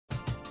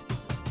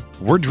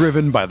We're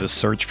driven by the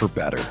search for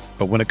better.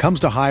 But when it comes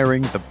to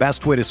hiring, the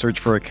best way to search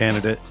for a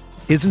candidate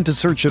isn't to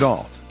search at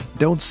all.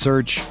 Don't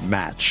search,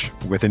 match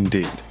with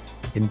Indeed.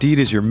 Indeed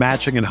is your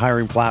matching and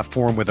hiring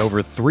platform with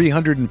over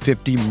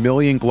 350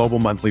 million global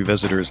monthly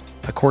visitors,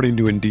 according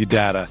to Indeed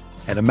data,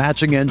 and a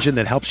matching engine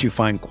that helps you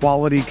find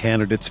quality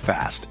candidates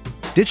fast.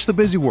 Ditch the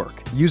busy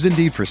work. Use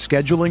Indeed for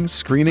scheduling,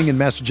 screening, and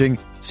messaging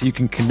so you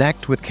can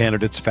connect with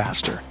candidates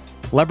faster.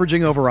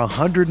 Leveraging over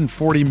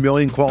 140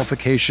 million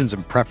qualifications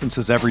and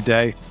preferences every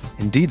day,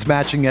 Indeed's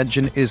matching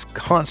engine is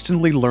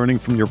constantly learning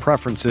from your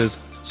preferences,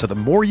 so the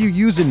more you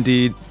use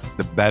Indeed,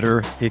 the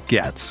better it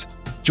gets.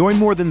 Join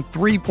more than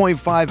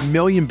 3.5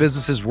 million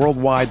businesses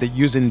worldwide that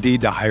use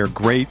Indeed to hire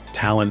great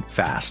talent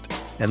fast.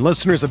 And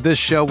listeners of this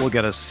show will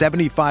get a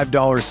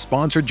 $75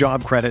 sponsored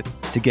job credit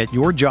to get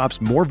your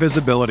jobs more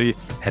visibility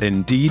at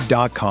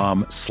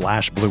Indeed.com/Blue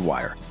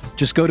Wire.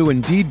 Just go to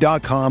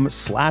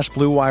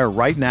Indeed.com/Blue Wire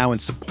right now and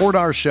support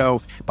our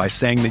show by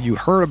saying that you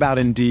heard about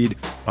Indeed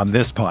on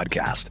this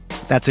podcast.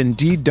 That's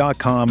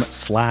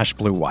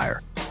Indeed.com/Blue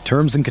Wire.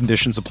 Terms and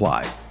conditions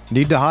apply.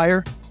 Need to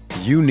hire?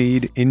 You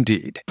need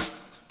Indeed.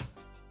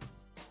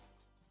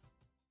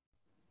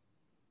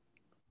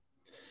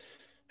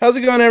 How's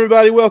it going,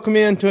 everybody? Welcome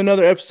in to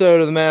another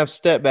episode of the Mavs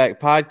Step Back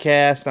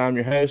Podcast. I'm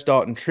your host,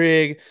 Dalton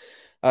Trigg.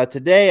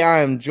 Today, I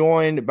am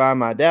joined by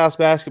my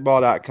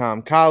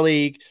DallasBasketball.com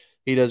colleague.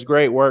 He does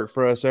great work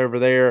for us over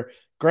there,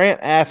 Grant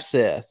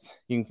Afseth.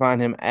 You can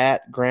find him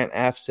at Grant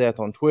Afseth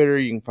on Twitter.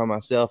 You can find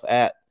myself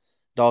at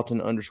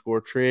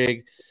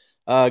Dalton_Trigg.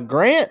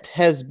 Grant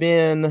has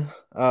been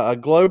a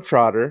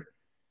globetrotter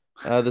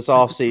this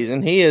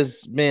offseason. He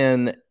has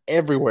been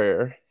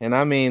everywhere, and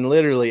I mean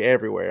literally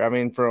everywhere. I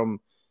mean from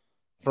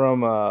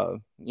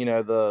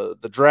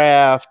the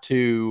draft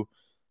to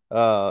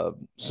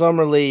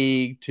summer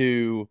league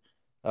to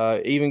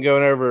even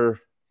going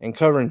over and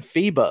covering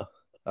FIBA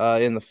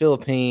in the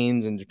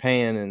Philippines and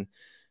Japan, and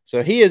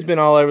so he has been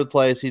all over the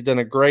place. He's done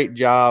a great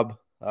job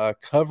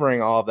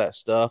covering all of that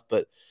stuff.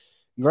 But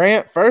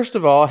Grant, first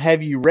of all,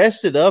 have you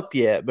rested up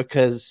yet?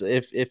 Because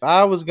if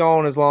I was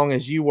gone as long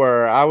as you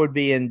were, I would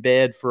be in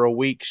bed for a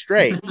week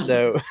straight.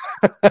 So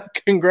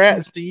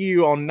congrats to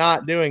you on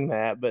not doing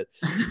that. But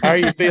how are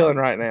you feeling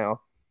right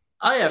now?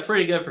 Oh, yeah,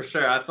 pretty good for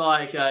sure. I feel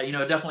like, it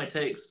definitely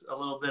takes a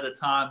little bit of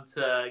time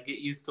to get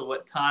used to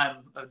what time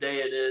of day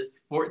it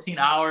is. 14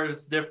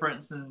 hours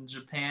difference in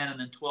Japan and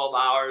then 12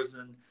 hours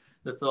in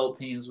the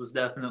Philippines was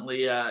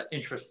definitely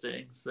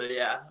interesting. So,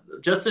 yeah,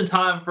 just in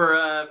time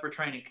for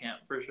training camp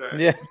for sure.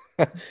 Yeah,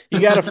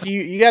 you got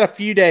a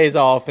few days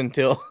off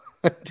until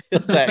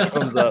that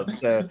comes up.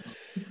 So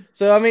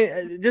I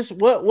mean, just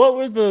what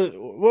were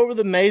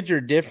the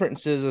major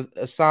differences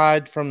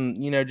aside from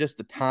just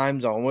the time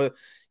zone? What,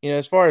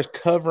 as far as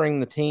covering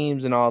the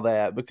teams and all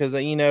that, because,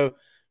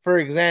 for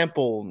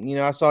example,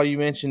 I saw you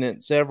mention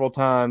it several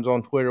times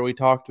on Twitter. We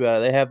talked about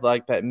it. They have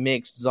like that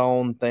mixed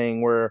zone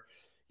thing where,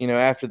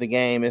 after the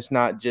game, it's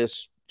not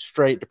just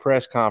straight to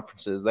press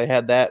conferences. They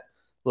had that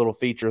little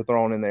feature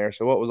thrown in there.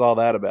 So what was all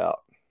that about?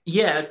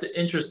 Yeah, it's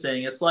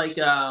interesting. It's like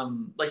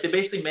they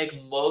basically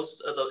make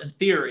most of in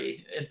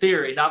theory,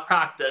 not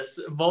practice.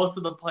 Most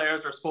of the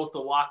players are supposed to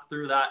walk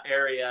through that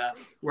area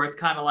where it's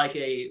kind of like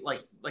a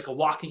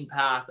walking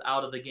path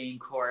out of the game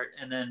court,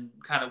 and then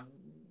kind of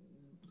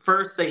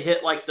first they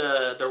hit like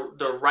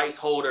the rights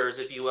holders,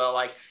 if you will,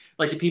 like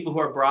the people who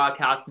are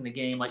broadcasting the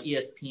game, like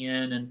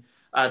ESPN, and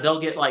they'll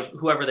get like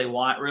whoever they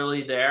want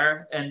really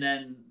there, and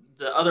then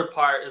the other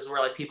part is where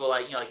like people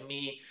like like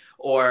me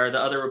or the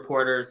other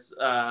reporters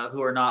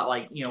who are not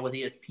like with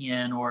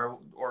ESPN or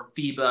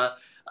FIBA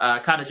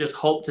kind of just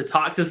hope to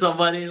talk to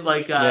somebody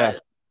like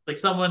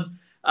someone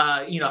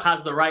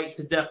has the right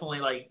to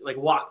definitely like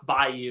walk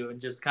by you and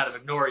just kind of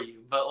ignore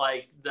you. But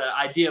like the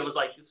idea was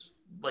like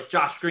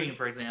Josh Green,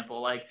 for example,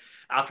 like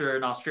after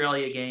an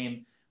Australia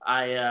game,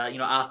 I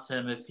asked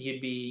him if he'd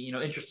be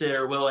interested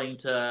or willing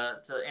to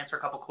answer a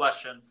couple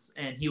questions,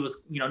 and he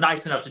was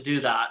nice enough to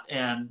do that.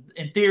 And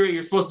in theory,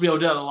 you're supposed to be able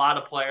to do that with a lot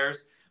of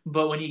players,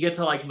 but when you get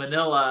to like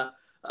Manila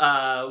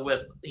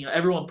with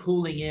everyone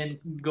pooling in,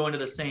 going to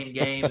the same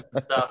games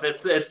and stuff,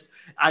 it's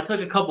I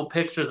took a couple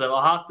pictures of it.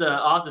 I'll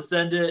have to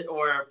send it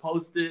or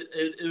post it.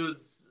 It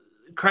was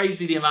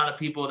crazy the amount of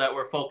people that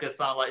were focused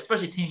on, like,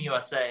 especially Team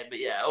USA. But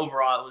yeah,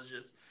 overall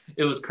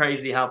it was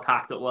crazy how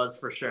packed it was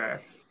for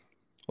sure.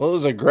 Well, it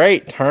was a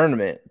great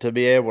tournament to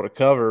be able to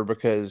cover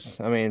because,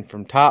 I mean,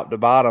 from top to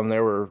bottom,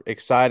 there were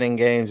exciting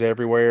games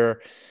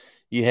everywhere.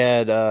 You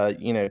had,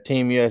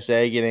 Team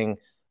USA getting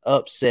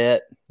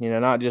upset,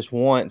 not just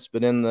once,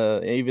 but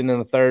even in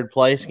the third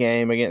place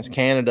game against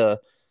Canada,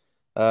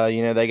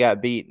 they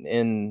got beat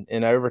in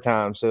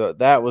overtime. So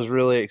that was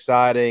really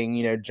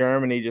exciting.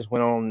 Germany just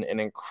went on an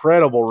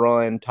incredible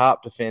run,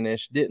 top to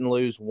finish, didn't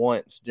lose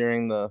once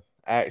during the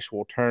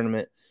actual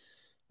tournament.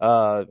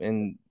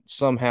 And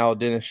somehow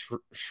Dennis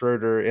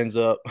Schroeder ends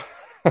up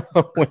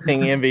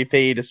winning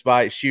MVP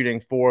despite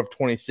shooting 4 of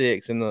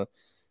 26 in the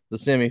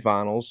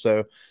semifinals.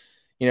 So,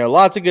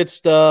 lots of good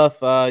stuff.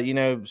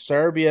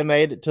 Serbia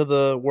made it to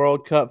the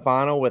World Cup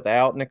final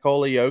without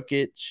Nikola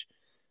Jokic.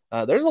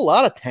 there's a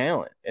lot of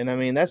talent. And I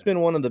mean, that's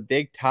been one of the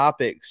big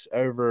topics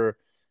over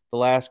the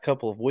last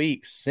couple of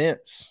weeks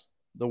since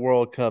the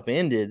World Cup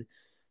ended,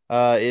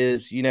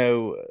 is,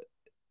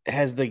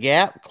 has the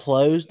gap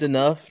closed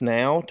enough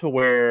now to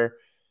where,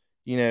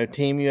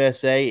 Team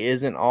USA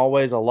isn't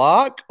always a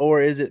lock,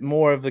 or is it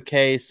more of the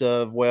case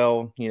of,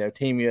 well,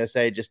 Team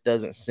USA just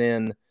doesn't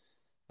send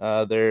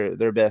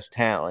their best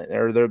talent,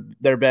 or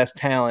their best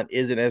talent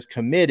isn't as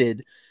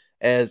committed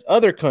as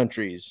other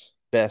countries'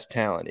 best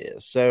talent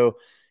is. So,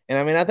 and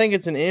I mean, I think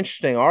it's an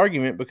interesting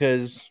argument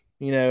because,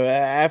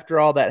 after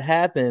all that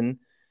happened,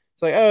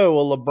 it's like, oh,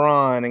 well,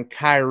 LeBron and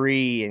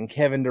Kyrie and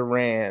Kevin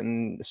Durant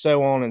and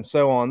so on and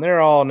so on,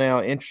 they're all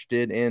now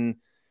interested in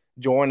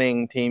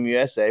joining Team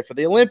USA for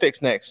the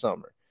Olympics next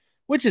summer,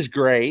 which is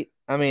great.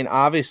 I mean,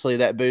 obviously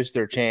that boosts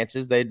their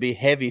chances. They'd be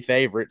heavy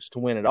favorites to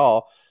win it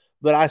all.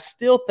 But I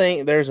still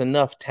think there's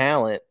enough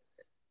talent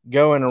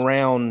going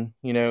around,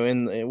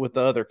 with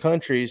the other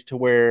countries to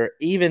where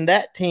even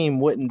that team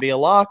wouldn't be a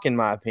lock, in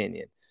my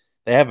opinion.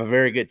 They have a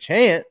very good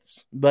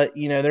chance, but,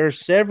 there are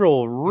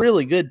several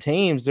really good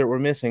teams that were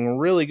missing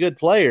really good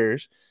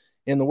players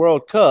in the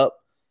World Cup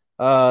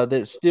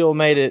that still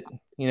made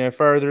it,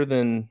 further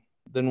than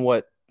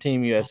what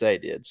Team USA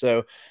did.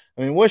 So,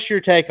 I mean, what's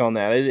your take on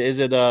that? Is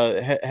it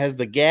has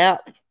the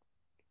gap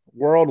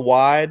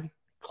worldwide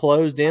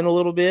closed in a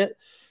little bit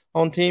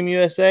on Team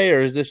USA,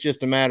 or is this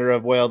just a matter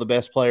of, well, the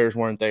best players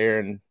weren't there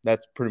and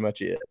that's pretty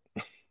much it?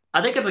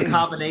 I think it's a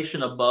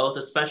combination of both,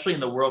 especially in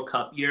the World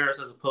Cup years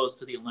as opposed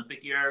to the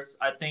Olympic years.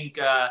 I think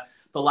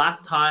the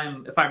last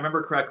time, if I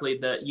remember correctly,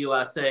 that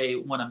USA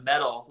won a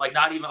medal, like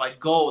not even like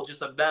gold,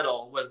 just a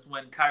medal, was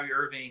when Kyrie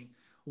Irving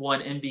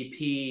won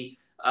MVP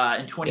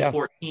in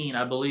 2014,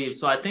 I believe.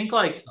 So I think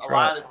like a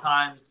lot of the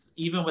times,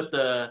 even with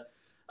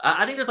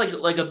I think there's like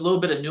a little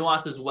bit of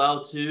nuance as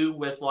well too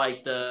with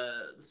like the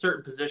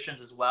certain positions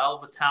as well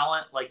with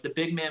talent, like the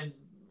big man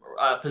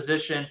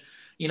position.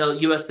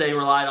 USA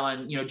relied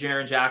on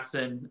Jaren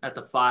Jackson at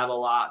the 5 a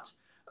lot,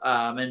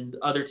 and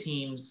other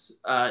teams.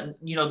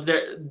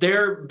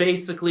 They're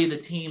basically the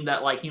team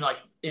that like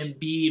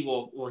Embiid.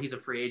 Well, he's a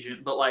free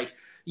agent, but like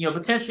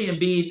potentially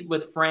Embiid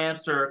with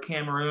France or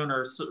Cameroon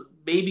or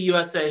maybe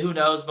USA. Who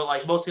knows? But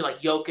like mostly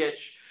like Jokic,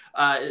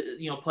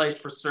 plays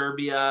for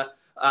Serbia.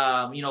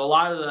 A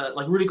lot of the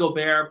like Rudy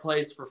Gobert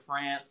plays for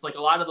France. Like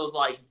a lot of those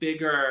like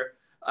bigger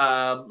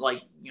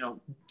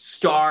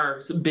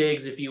stars,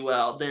 bigs, if you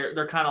will.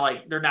 They're kind of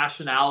like their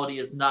nationality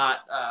is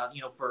not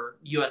for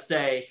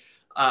USA.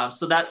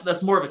 So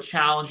that's more of a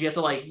challenge. You have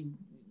to in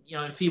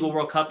FIBA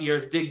World Cup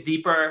years dig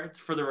deeper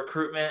for the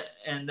recruitment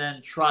and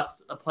then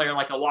trust a player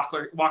like a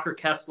Walker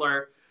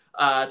Kessler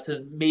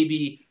to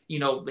maybe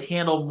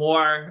handle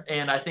more.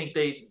 And I think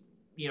they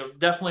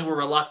definitely were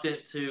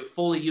reluctant to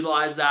fully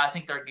utilize that. I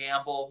think their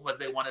gamble was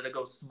they wanted to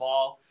go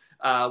small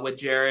with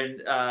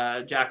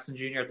Jaren Jackson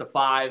Jr. at the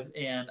 5,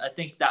 and I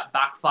think that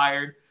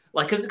backfired.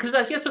 Like, because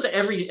I guess with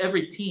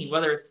every team,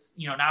 whether it's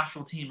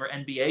national team or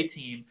NBA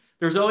team,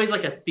 there's always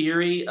like a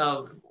theory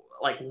of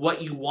like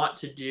what you want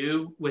to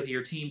do with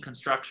your team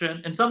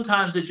construction, and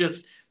sometimes it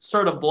just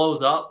sort of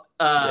blows up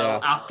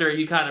after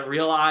you kind of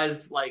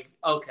realize like,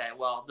 okay,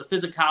 well, the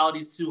physicality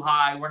is too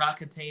high. We're not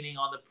containing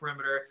on the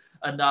perimeter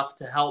enough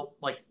to help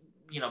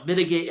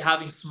mitigate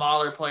having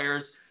smaller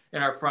players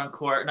in our front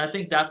court. And I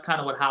think that's kind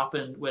of what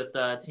happened with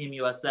Team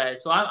USA.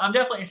 So I'm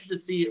definitely interested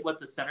to see what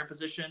the center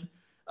position,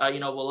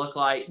 will look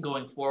like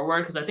going forward.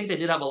 Because I think they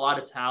did have a lot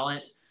of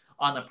talent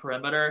on the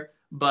perimeter.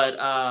 But,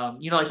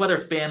 like whether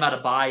it's Bam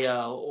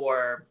Adebayo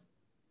or,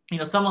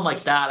 someone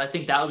like that, I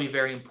think that would be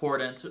very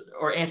important.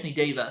 Or Anthony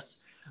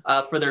Davis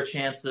for their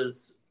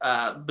chances.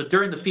 But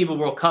during the FIBA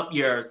World Cup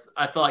years,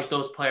 I feel like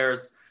those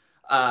players –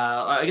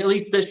 at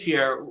least this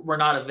year, were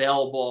not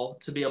available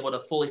to be able to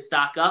fully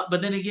stack up.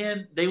 But then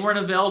again, they weren't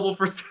available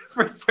for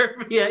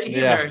Serbia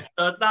either. Yeah.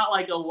 So it's not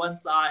like a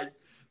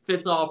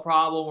one-size-fits-all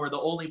problem or the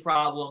only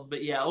problem.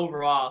 But yeah,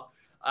 overall,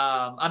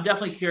 I'm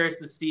definitely curious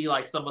to see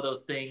like some of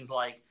those things,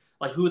 like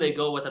who they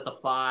go with at the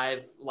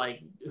 5,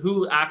 like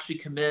who actually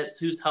commits,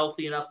 who's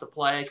healthy enough to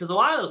play. Because a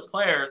lot of those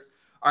players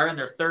are in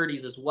their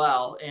 30s as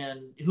well.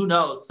 And who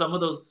knows, some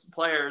of those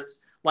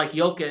players like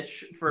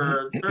Jokic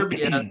for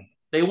Serbia –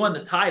 they won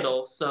the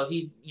title, so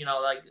he,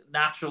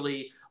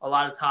 naturally, a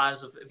lot of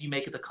times if you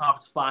make it to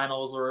conference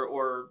finals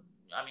or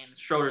I mean,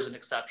 Schroeder's an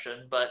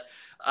exception, but,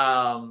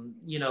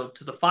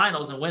 to the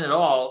finals and win it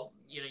all,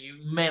 you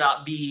may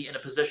not be in a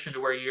position to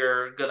where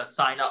you're going to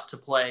sign up to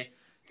play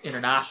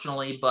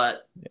internationally,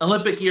 but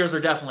Olympic years are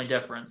definitely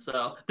different.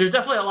 So there's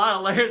definitely a lot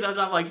of layers as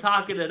I'm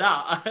talking it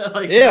out.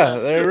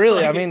 They're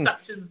really,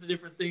 exceptions to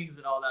different things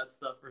and all that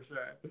stuff for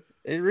sure.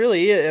 It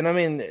really is. And I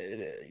mean,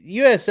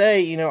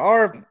 USA,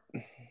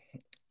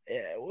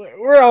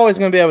 we're always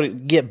going to be able to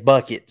get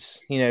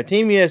buckets.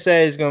 Team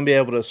USA is going to be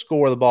able to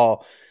score the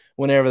ball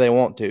whenever they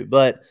want to.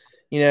 But,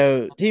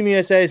 Team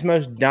USA's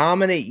most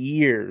dominant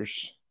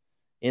years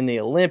in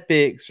the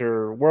Olympics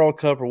or World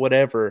Cup or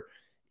whatever,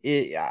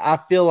 I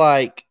feel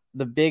like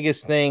the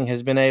biggest thing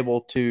has been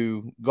able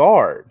to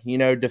guard,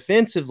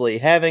 defensively,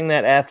 having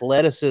that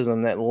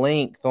athleticism, that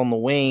length on the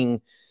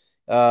wing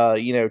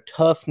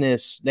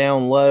toughness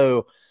down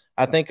low.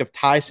 I think of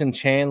Tyson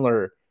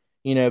Chandler,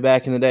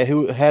 back in the day,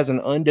 who has an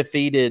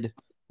undefeated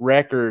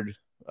record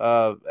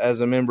as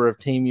a member of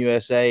Team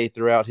USA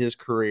throughout his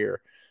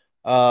career.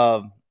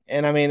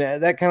 And I mean,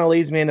 that kind of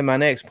leads me into my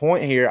next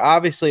point here.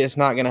 Obviously, it's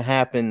not going to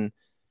happen,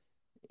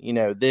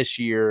 this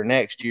year,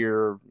 next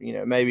year,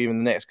 maybe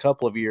even the next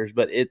couple of years.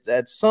 But it's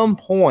at some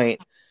point,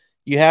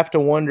 you have to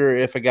wonder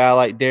if a guy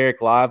like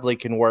Derek Lively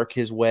can work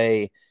his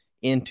way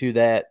into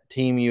that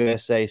Team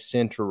USA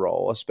center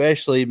role,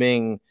 especially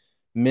being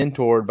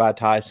mentored by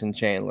Tyson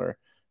Chandler,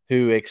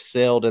 who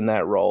excelled in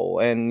that role.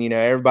 And,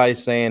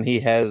 everybody's saying he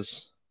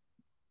has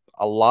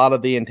a lot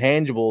of the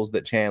intangibles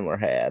that Chandler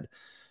had.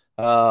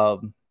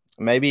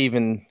 Maybe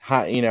even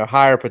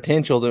higher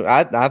potential than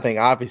I think.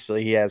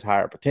 Obviously, he has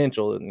higher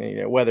potential,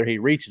 and whether he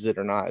reaches it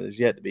or not is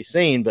yet to be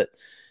seen. But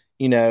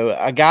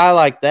a guy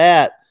like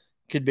that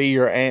could be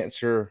your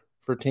answer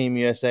for Team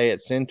USA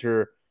at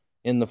center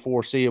in the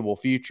foreseeable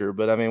future.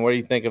 But I mean, what do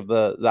you think of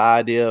the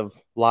idea of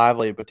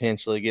Lively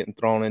potentially getting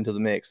thrown into the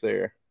mix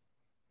there?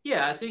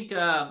 Yeah, I think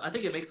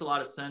it makes a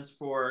lot of sense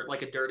for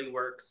like a dirty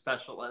work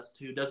specialist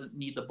who doesn't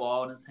need the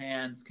ball in his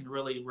hands, can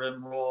really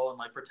rim roll and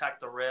like protect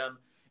the rim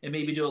and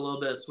maybe do a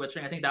little bit of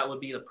switching. I think that would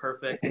be the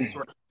perfect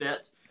sort of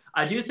fit.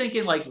 I do think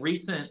in like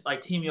recent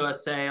like Team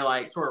USA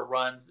like sort of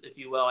runs, if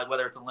you will, like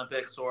whether it's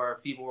Olympics or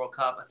FIBA World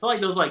Cup, I feel like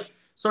those like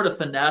sort of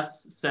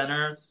finesse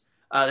centers,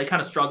 they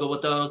kind of struggle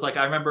with those. Like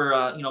I remember,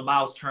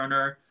 Miles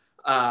Turner.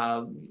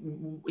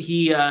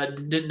 He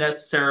didn't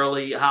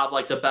necessarily have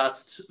like the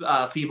best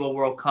FIBA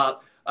World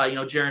Cup.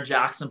 Jaren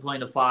Jackson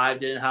playing the 5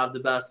 didn't have the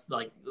best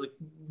like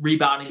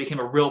rebounding, became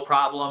a real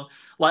problem.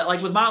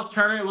 Like with Miles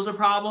Turner, it was a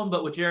problem,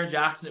 but with Jaren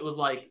Jackson, it was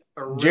like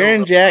a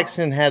real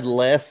Jackson problem. had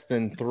less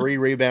than 3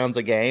 rebounds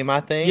a game, I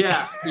think.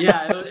 Yeah.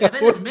 And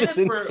then his minutes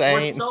were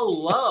insane. so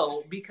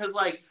low because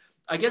like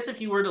I guess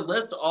if you were to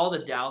list all the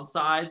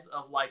downsides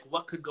of like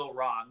what could go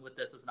wrong with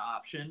this as an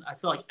option, I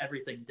feel like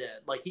everything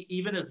did. Like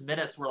even his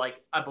minutes were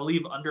like I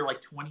believe under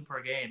like 20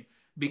 per game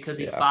because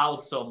he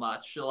fouled so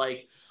much.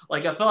 Like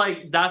I feel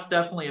like that's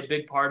definitely a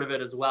big part of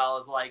it as well.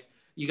 Is like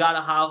you got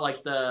to have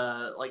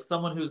like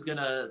someone who's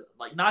gonna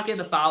like not get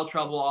into foul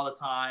trouble all the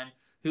time,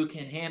 who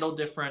can handle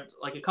different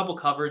like a couple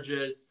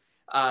coverages.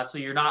 So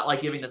you're not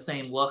like giving the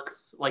same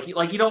looks. Like you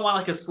don't want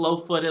like a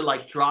slow-footed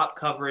like drop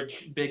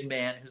coverage big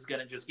man who's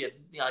gonna just get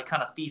like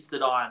kind of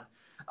feasted on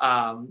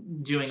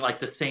doing like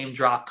the same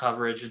drop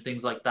coverage and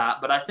things like that.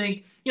 But I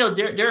think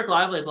Derek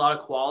Lively has a lot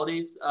of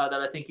qualities that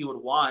I think you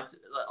would want.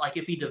 Like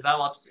if he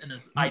develops and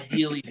is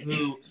ideally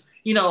who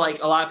like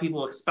a lot of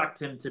people expect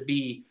him to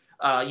be.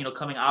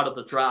 Coming out of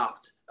the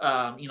draft.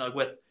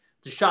 With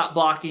the shot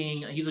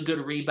blocking, he's a good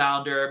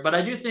rebounder. But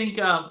I do think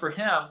for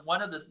him,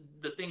 one of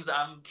the things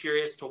I'm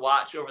curious to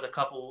watch over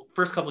the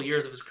first couple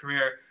years of his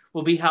career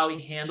will be how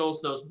he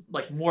handles those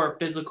like more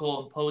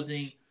physical,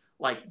 imposing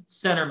like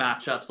center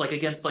matchups, like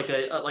against like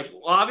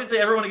obviously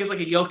everyone against like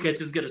a Jokic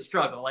is going to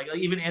struggle. Like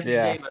even Anthony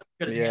Davis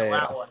couldn't handle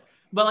that one.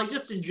 But like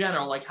just in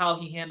general, like how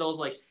he handles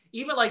like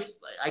even like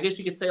I guess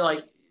you could say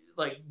like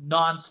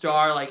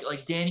non-star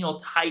like Daniel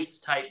Tice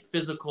type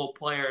physical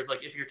players,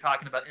 like if you're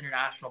talking about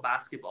international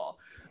basketball,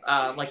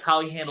 like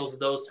how he handles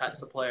those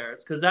types of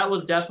players, because that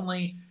was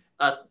definitely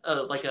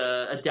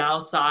a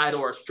downside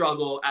or a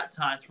struggle at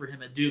times for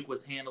him at Duke,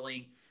 was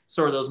handling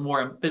sort of those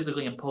more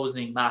physically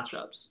imposing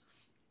matchups.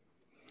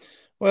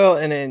 Well,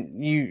 and then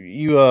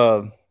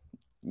you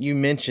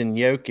mentioned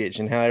Jokic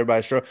and how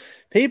everybody struggled.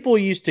 People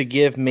used to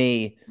give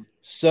me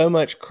so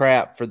much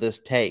crap for this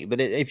take,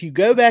 but if you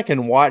go back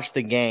and watch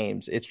the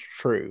games, it's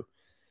true.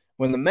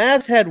 When the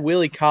Mavs had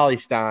Willie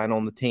Cauley-Stein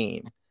on the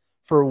team,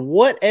 for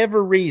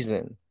whatever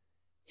reason,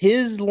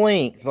 his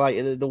length, like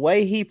the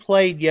way he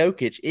played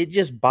Jokic, it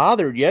just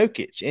bothered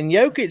Jokic. And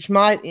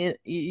Jokic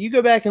you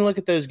go back and look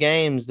at those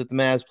games that the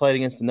Mavs played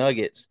against the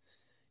Nuggets,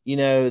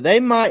 they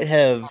might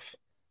have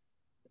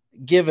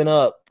given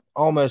up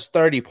almost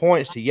 30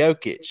 points to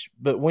Jokic.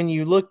 But when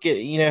you look at,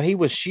 he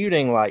was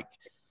shooting like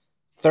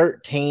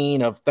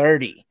 13 of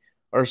 30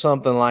 or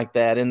something like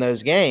that in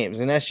those games.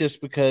 And that's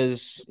just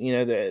because,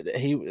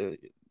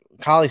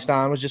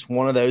 Cauley-Stein was just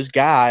one of those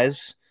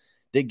guys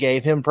that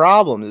gave him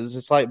problems. It's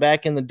just like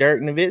back in the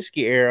Dirk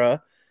Nowitzki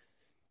era,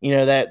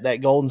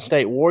 that Golden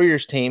State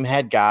Warriors team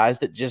had guys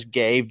that just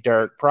gave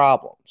Dirk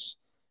problems,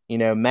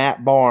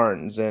 Matt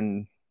Barnes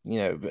and,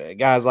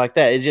 guys like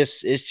that.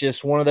 It's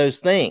just one of those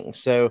things.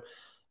 So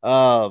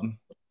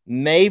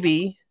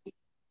maybe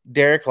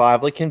Derek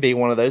Lively can be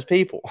one of those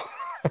people.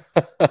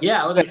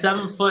 Yeah, with a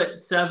 7'7",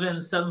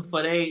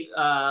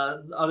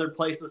 7'8", other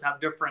places have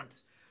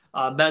different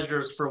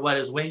measures for what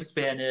his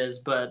wingspan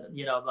is. But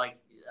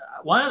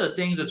one of the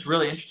things that's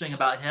really interesting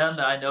about him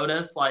that I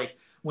noticed, like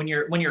when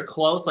you're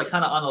close, like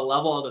kind of on the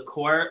level of the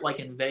court, like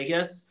in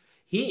Vegas,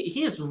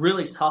 he is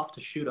really tough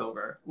to shoot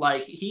over.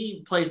 Like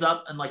he plays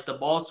up and like the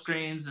ball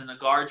screens and the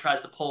guard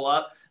tries to pull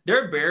up,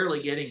 they're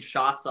barely getting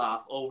shots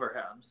off over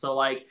him. So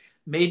like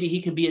maybe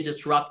he could be a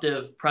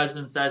disruptive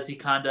presence as he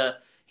kind of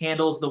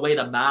handles the way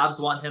the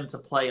Mavs want him to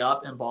play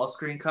up in ball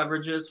screen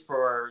coverages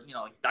for,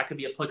 that could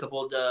be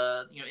applicable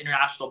to,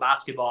 international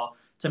basketball,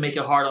 to make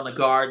it hard on the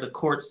guard. The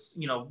court's,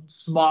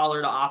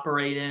 smaller to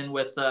operate in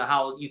with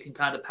how you can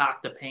kind of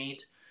pack the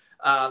paint.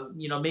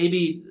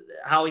 Maybe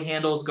how he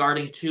handles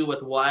guarding 2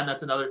 with 1.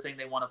 That's another thing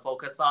they want to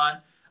focus on.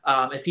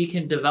 If he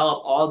can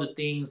develop all the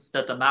things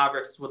that the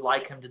Mavericks would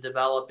like him to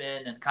develop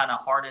in and kind of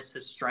harness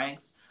his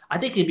strengths, I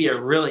think he'd be a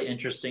really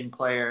interesting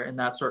player in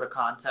that sort of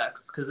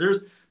context, because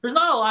there's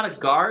not a lot of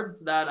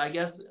guards that, I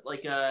guess,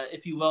 like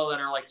if you will, that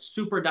are like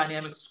super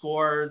dynamic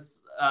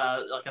scorers,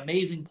 like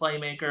amazing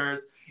playmakers,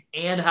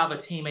 and have a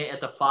teammate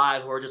at the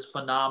 5 who are just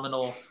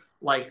phenomenal,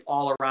 like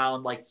all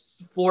around, like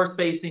floor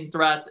spacing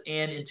threats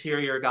and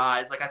interior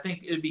guys. Like I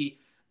think it would be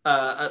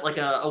like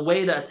a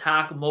way to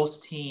attack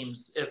most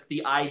teams if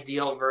the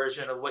ideal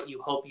version of what you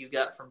hope you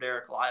get from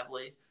Derek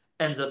Lively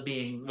ends up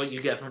being what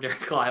you get from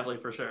Derek Lively,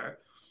 for sure.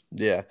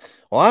 Yeah.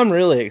 Well, I'm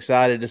really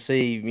excited to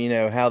see,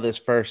 how this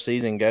first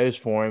season goes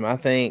for him. I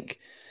think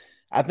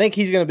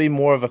he's going to be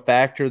more of a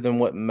factor than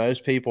what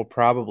most people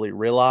probably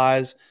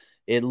realize.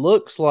 It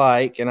looks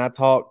like, and I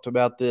talked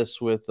about this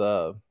with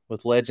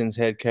Legends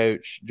head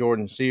coach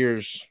Jordan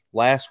Sears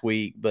last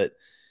week, but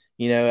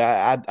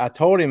I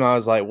told him, I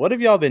was like, what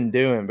have y'all been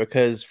doing?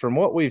 Because from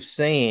what we've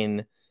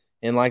seen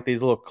in like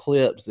these little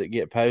clips that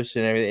get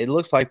posted and everything, it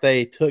looks like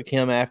they took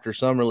him after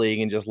Summer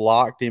League and just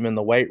locked him in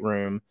the weight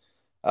room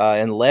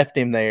and left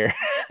him there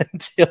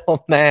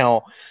until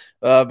now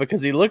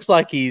because he looks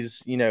like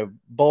he's,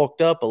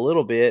 bulked up a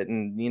little bit.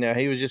 And,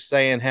 he was just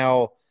saying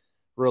how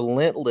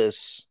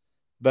relentless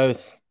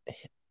both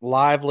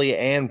Lively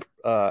and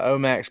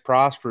Omax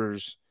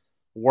Prosper's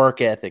work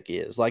ethic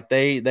is. Like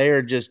they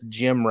are just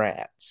gym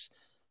rats.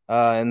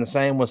 And the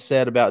same was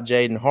said about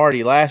Jaden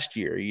Hardy last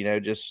year,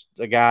 just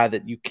a guy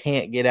that you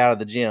can't get out of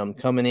the gym,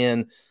 coming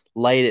in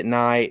late at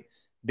night,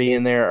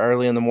 being there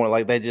early in the morning.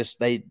 Like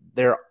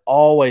they're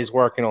always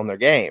working on their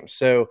game.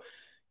 So,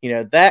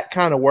 that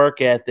kind of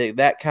work ethic,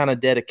 that kind of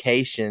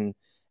dedication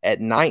at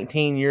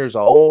 19 years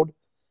old,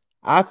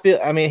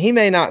 he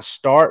may not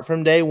start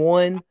from day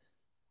one,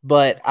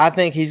 but I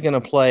think he's going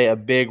to play a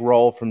big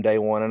role from day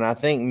one. And I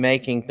think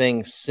making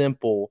things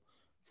simple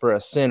for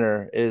a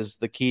center is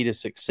the key to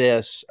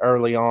success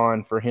early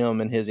on for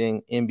him in his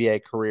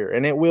NBA career.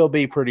 And it will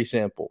be pretty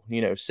simple,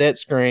 set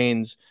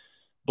screens,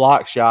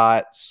 block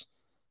shots,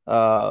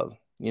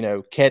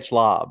 catch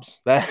lobs.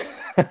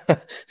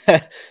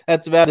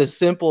 That's about as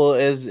simple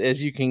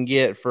as you can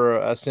get for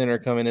a center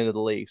coming into the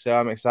league. So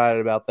I'm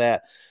excited about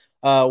that.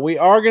 We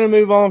are going to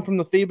move on from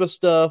the FIBA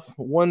stuff.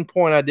 One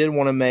point I did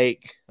want to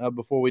make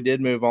before we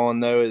did move on,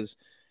 though, is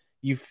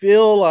you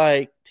feel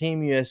like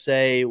Team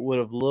USA would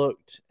have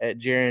looked at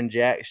Jaren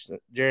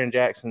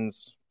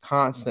Jackson's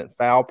constant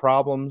foul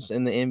problems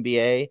in the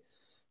NBA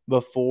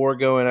before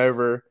going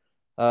over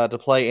to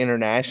play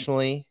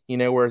internationally,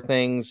 where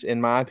things,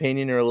 in my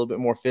opinion, are a little bit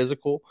more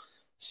physical.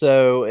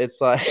 So it's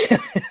like,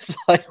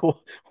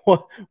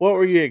 what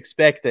were you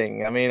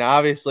expecting? I mean,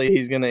 obviously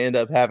he's going to end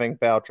up having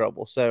foul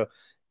trouble. So,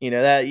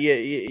 that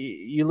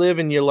you live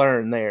and you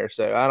learn there.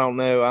 So I don't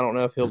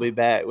know if he'll be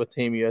back with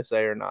Team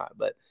USA or not,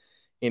 but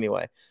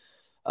anyway.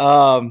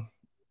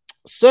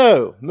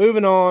 So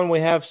moving on, we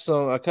have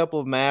a couple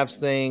of Mavs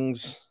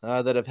things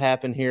that have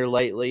happened here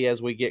lately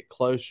as we get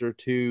closer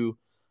to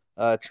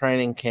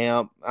training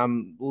camp.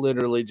 I'm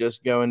literally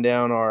just going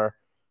down our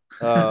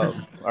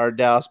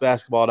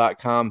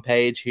DallasBasketball.com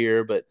page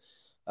here, but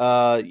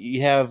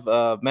you have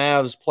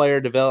Mavs player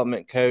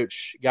development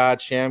coach God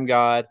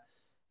Shamgod.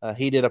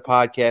 He did a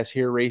podcast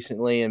here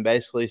recently and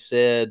basically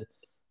said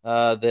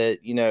that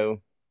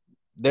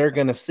they're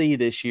going to see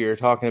this year,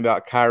 talking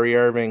about Kyrie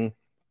Irving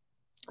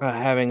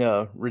having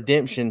a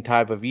redemption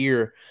type of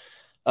year,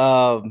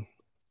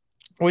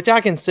 which I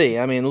can see.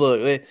 I mean,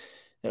 look,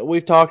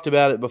 we've talked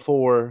about it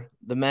before.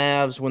 The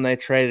Mavs, when they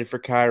traded for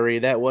Kyrie,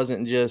 that was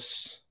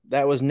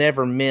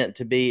never meant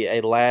to be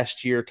a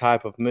last year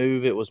type of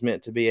move. It was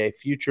meant to be a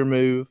future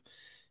move.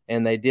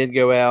 And they did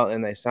go out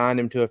and they signed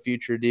him to a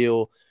future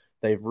deal.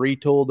 They've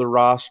retooled the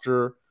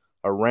roster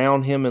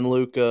around him and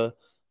Luka.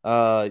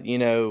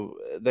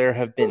 There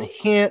have been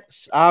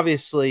hints.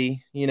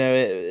 Obviously,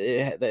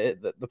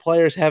 the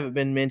players haven't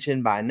been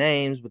mentioned by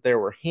names, but there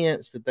were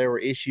hints that there were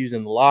issues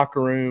in the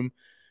locker room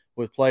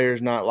with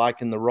players not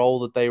liking the role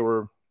that they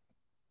were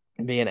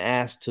being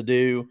asked to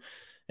do.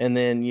 And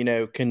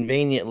then,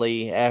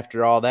 conveniently,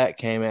 after all that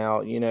came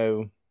out,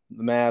 the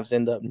Mavs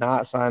end up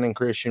not signing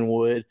Christian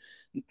Wood.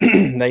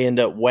 They end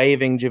up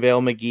waiving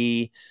JaVale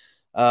McGee.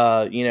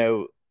 Over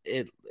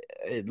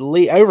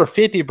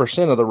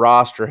 50% of the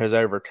roster has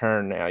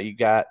overturned now. You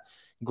got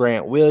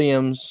Grant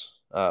Williams,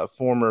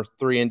 former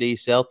 3-and-D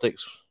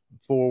Celtics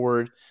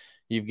forward.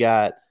 You've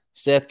got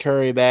Seth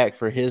Curry back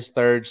for his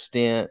third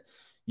stint.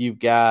 You've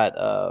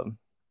got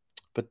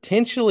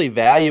potentially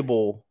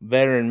valuable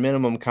veteran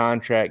minimum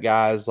contract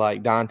guys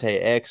like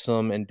Dante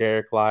Exum and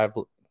Derek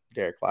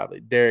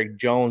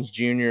Jones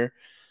Jr.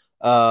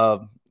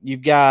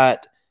 You've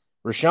got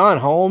Rashawn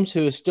Holmes,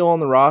 who is still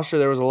on the roster.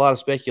 There was a lot of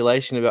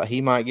speculation about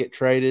he might get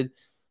traded,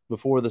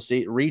 before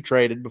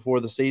retraded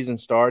before the season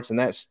starts, and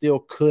that still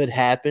could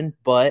happen.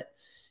 But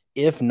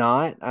if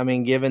not, I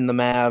mean, given the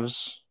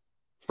Mavs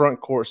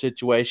front court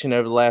situation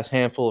over the last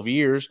handful of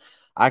years,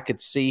 I could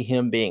see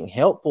him being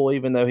helpful,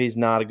 even though he's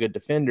not a good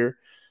defender.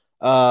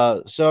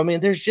 So I mean,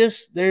 there's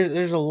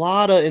a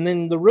lot of, and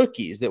then the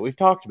rookies that we've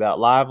talked about,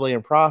 Lively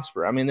and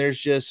Prosper. I mean,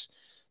 there's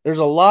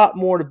a lot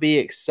more to be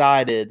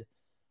excited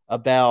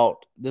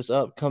about this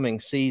upcoming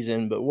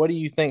season. But what do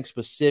you think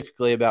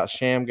specifically about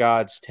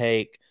Shamgod's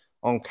take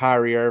on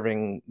Kyrie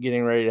Irving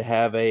getting ready to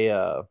have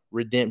a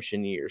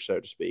redemption year, so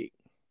to speak?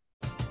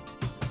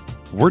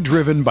 We're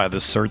driven by the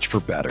search for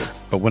better.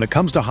 But when it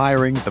comes to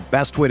hiring, the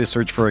best way to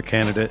search for a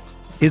candidate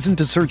isn't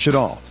to search at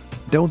all.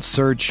 Don't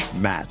search,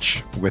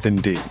 match with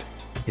Indeed.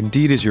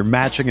 Indeed is your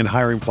matching and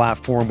hiring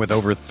platform with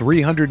over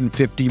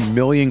 350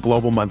 million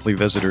global monthly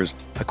visitors,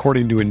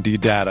 according to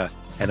Indeed data,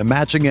 and a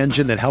matching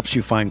engine that helps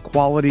you find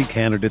quality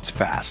candidates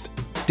fast.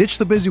 Ditch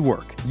the busy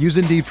work. Use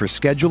Indeed for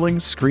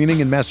scheduling,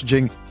 screening, and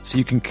messaging so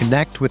you can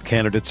connect with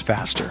candidates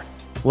faster.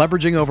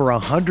 Leveraging over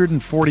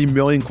 140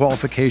 million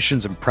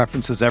qualifications and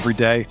preferences every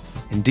day,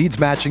 Indeed's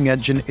matching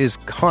engine is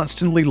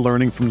constantly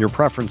learning from your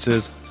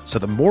preferences, so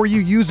the more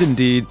you use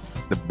Indeed,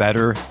 the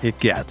better it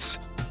gets.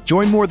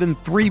 Join more than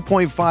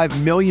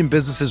 3.5 million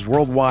businesses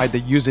worldwide that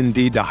use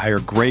Indeed to hire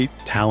great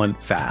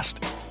talent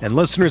fast. And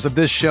listeners of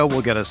this show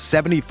will get a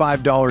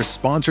 $75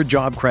 sponsored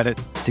job credit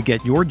to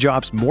get your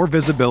jobs more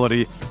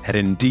visibility at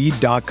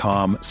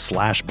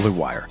Indeed.com/Blue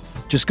Wire.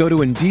 Just go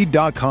to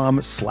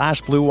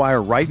Indeed.com/Blue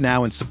Wire right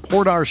now and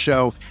support our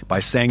show by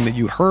saying that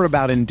you heard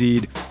about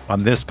Indeed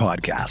on this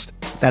podcast.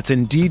 That's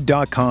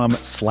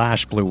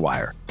Indeed.com/Blue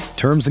Wire.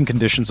 Terms and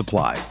conditions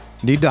apply.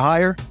 Need to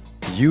hire?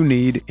 You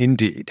need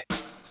Indeed.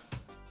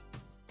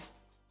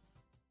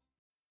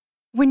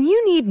 When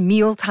you need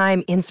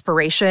mealtime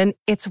inspiration,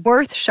 it's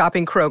worth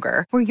shopping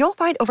Kroger, where you'll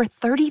find over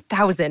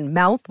 30,000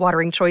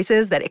 mouth-watering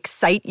choices that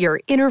excite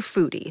your inner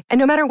foodie. And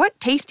no matter what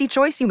tasty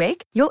choice you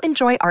make, you'll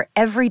enjoy our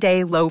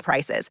everyday low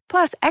prices,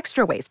 plus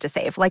extra ways to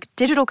save, like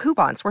digital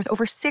coupons worth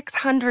over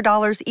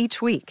 $600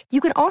 each week. You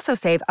can also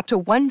save up to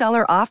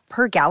 $1 off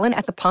per gallon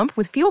at the pump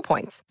with fuel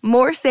points.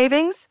 More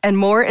savings and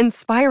more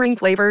inspiring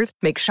flavors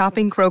make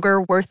shopping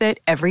Kroger worth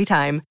it every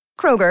time.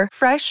 Kroger,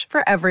 fresh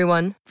for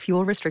everyone.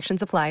 Fuel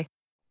restrictions apply.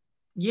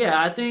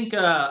 Yeah, I think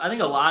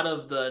a lot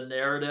of the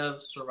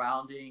narrative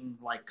surrounding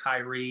like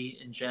Kyrie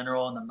in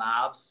general and the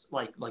Mavs,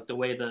 like the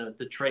way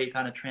the trade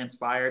kind of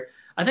transpired,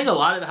 I think a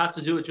lot of it has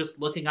to do with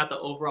just looking at the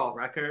overall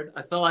record.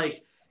 I feel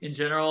like in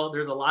general,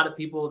 there's a lot of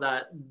people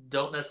that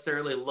don't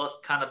necessarily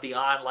look kind of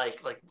beyond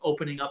like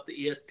opening up the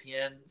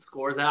ESPN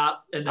scores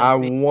app and then I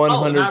see,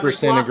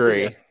 100%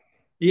 agree. Again.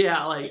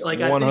 Yeah, like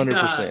 100%.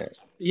 I think,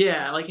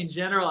 yeah, like in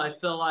general, I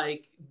feel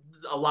like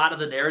a lot of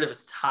the narrative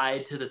is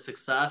tied to the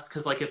success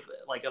because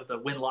of the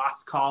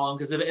win-loss column,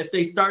 because if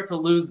they start to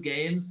lose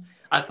games,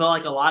 I feel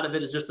like a lot of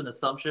it is just an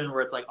assumption where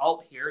it's like,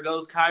 oh, here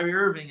goes Kyrie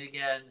Irving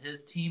again.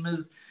 His team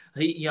is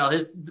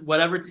his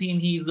whatever team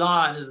he's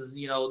on is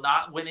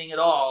not winning at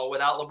all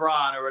without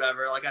LeBron or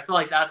whatever. Like I feel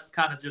like that's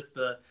kind of just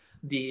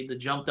the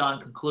jumped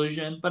on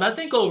conclusion. But I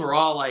think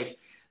overall, like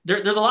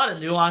there's a lot of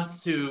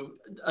nuance to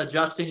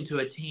adjusting to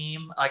a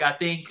team. Like I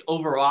think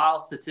overall,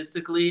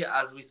 statistically,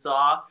 as we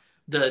saw,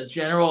 the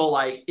general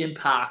like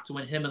impact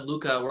when him and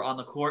Luka were on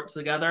the court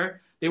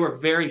together, they were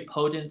very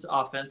potent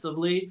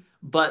offensively,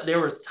 but there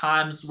was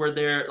times where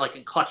they're like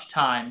in clutch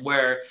time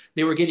where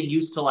they were getting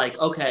used to like,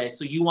 okay,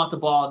 so you want the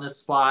ball in this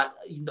spot,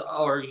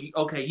 or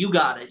okay, you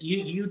got it.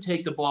 You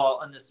take the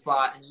ball in this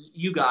spot and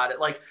you got it.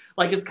 Like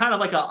it's kind of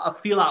like a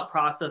feel out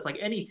process. Like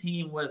any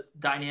team with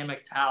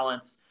dynamic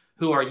talents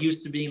who are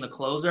used to being the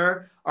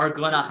closer are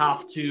going to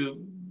have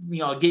to,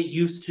 get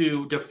used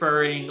to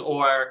deferring,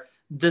 or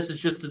this is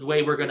just the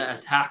way we're going to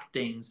attack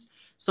things.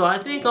 So I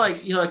think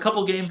a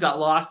couple games got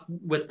lost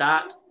with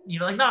that,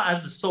 like not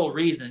as the sole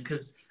reason,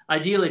 because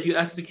ideally if you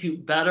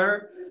execute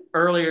better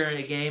earlier in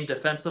a game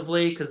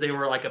defensively, because they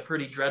were like a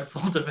pretty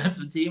dreadful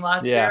defensive team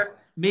last year,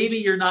 maybe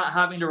you're not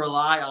having to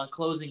rely on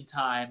closing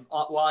time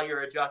while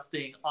you're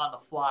adjusting on the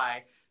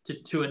fly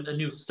to a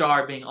new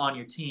star being on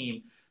your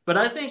team. But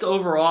I think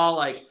overall,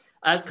 like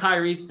as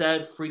Kyrie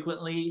said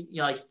frequently,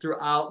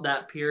 throughout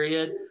that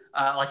period,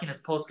 like in his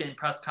post-game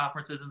press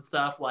conferences and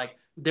stuff, like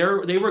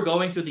they were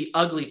going through the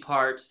ugly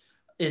part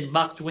in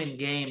must-win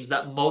games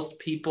that most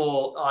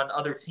people on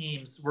other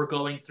teams were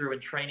going through in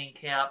training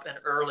camp and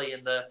early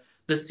in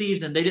the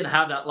season. They didn't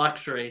have that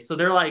luxury. So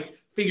they're like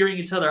figuring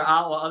each other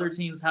out while other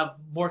teams have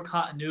more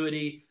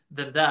continuity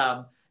than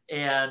them.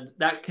 And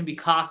that can be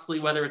costly,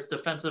 whether it's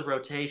defensive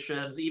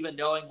rotations, even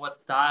knowing what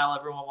style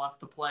everyone wants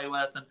to play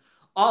with, and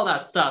all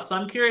that stuff. So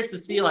I'm curious to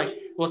see,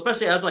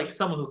 especially as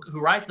someone who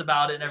writes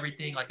about it and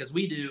everything, as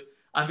we do,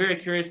 I'm very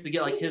curious to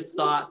get his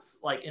thoughts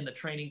in the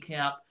training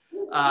camp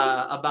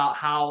about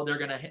how they're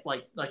gonna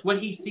what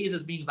he sees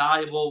as being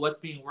valuable, what's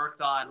being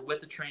worked on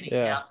with the training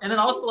camp, and then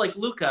also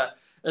Luka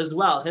as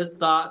well, his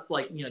thoughts,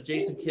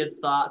 Jason Kidd's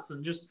thoughts,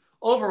 and just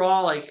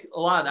overall a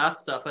lot of that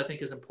stuff I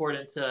think is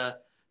important to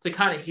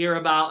kind of hear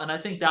about, and I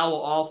think that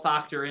will all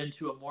factor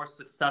into a more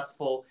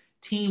successful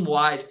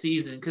team-wide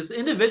season, because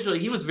individually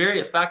he was very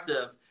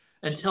effective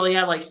until he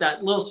had like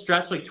that little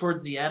stretch like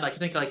towards the end. I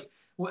think like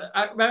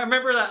I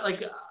remember that,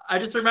 like I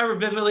just remember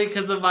vividly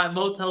because of my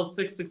Motel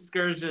 6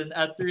 excursion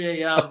at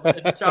 3 a.m.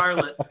 in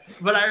Charlotte.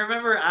 But I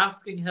remember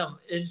asking him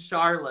in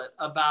Charlotte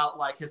about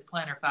like his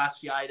plantar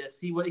fasciitis.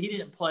 He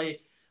didn't play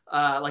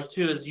like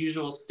to his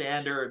usual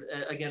standard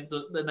against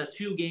the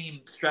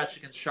 2-game stretch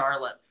against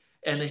Charlotte.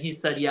 And then he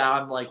said, yeah,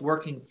 I'm like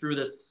working through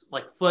this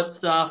like foot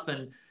stuff.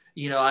 And,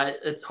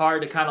 it's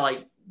hard to kind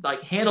of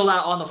like handle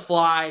that on the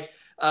fly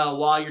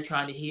while you're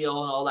trying to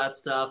heal and all that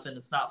stuff. And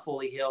it's not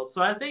fully healed.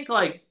 So I think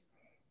like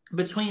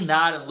between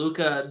that and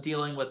Luka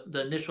dealing with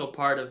the initial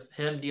part of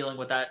him dealing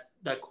with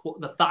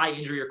the thigh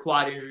injury or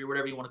quad injury,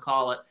 whatever you want to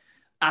call it,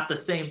 at the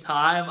same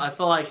time, I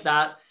feel like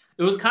that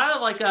it was kind of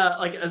like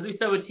as we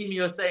said with Team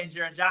USA and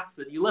Jaren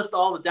Jackson, you list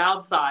all the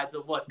downsides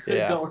of what could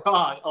go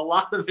wrong. A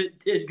lot of it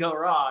did go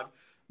wrong,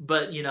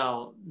 but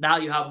now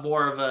you have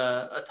more of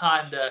a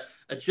time to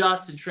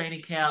adjust in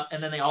training camp,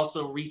 and then they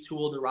also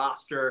retooled the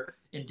roster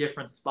in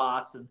different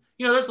spots, and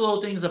there's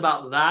little things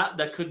about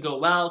that could go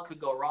well, could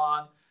go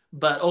wrong.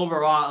 But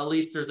overall, at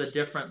least there's a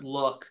different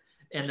look,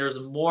 and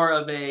there's more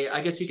of a,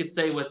 I guess you could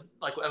say with,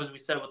 like, as we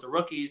said with the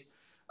rookies,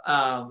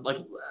 like,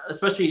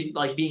 especially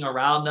like being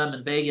around them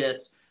in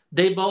Vegas,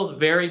 they both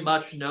very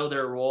much know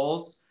their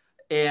roles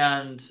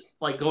and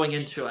like going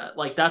into it.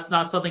 Like, that's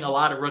not something a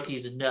lot of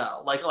rookies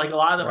know. Like a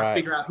lot of them are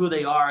figuring out who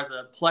they are as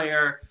a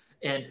player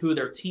and who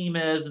their team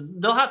is.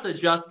 And they'll have to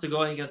adjust to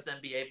going against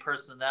NBA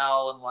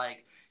personnel and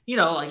like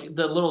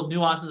the little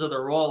nuances of the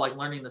role, like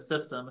learning the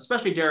system,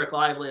 especially Derek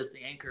Lively as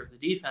the anchor of the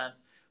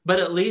defense. But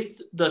at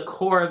least the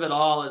core of it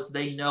all is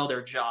they know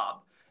their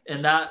job.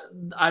 And that,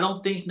 I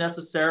don't think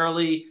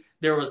necessarily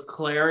there was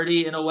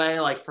clarity in a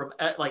way, like from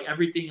like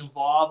everything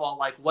involved on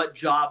like what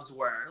jobs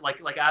were like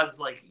as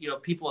like,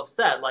 people have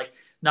said, like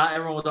not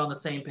everyone was on the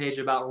same page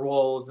about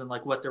roles and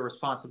like what their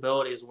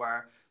responsibilities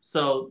were.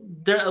 So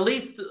they're, at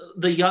least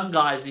the young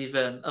guys,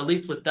 even at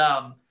least with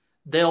them,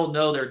 they'll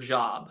know their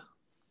job.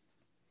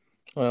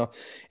 Well,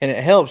 and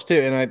it helps too.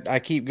 And I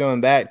keep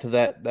going back to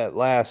that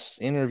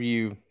last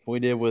interview we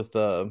did with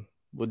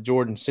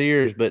Jordan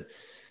Sears, but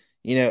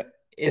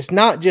it's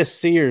not just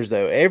Sears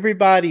though.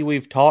 Everybody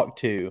we've talked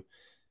to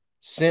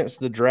since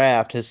the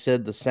draft has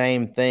said the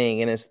same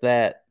thing. And it's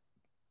that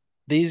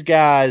these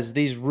guys,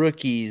 these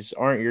rookies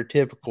aren't your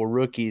typical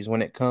rookies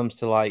when it comes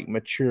to like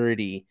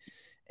maturity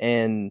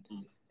and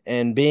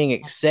being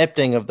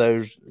accepting of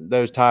those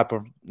type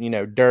of,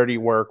 dirty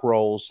work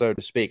roles, so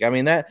to speak. I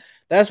mean,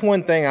 that's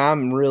one thing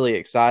I'm really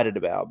excited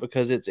about,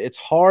 because it's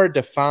hard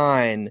to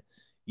find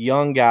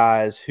young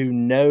guys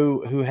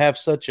who have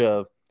such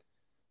a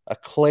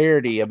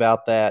clarity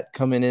about that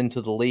coming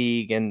into the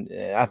league. And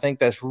I think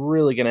that's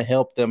really going to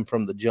help them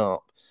from the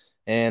jump.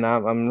 And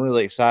I'm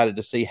really excited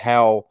to see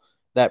how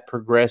that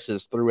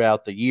progresses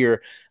throughout the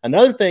year.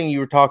 Another thing you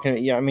were talking,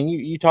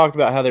 you talked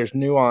about how there's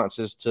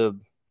nuances to,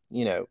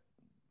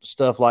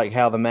 stuff like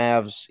how the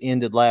Mavs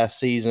ended last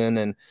season,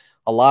 and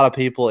a lot of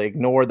people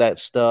ignore that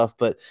stuff.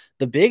 But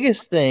the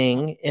biggest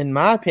thing, in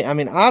my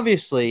opinion,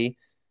 obviously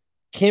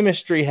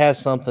chemistry has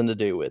something to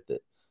do with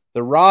it.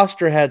 The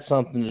roster had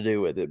something to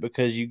do with it,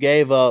 because you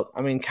gave up.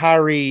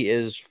 Kyrie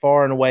is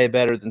far and away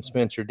better than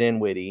Spencer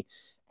Dinwiddie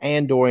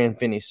and Dorian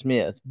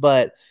Finney-Smith.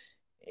 But,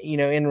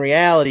 in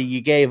reality,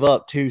 you gave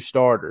up 2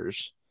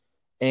 starters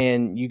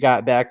and you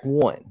got back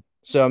 1.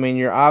 So,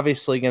 you're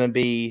obviously going to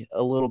be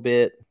a little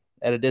bit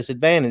at a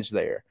disadvantage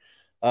there.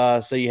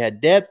 So you had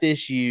depth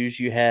issues.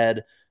 You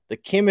had the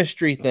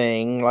chemistry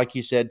thing, like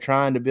you said,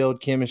 trying to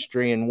build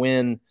chemistry and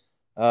win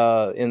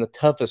in the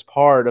toughest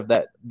part of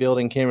that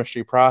building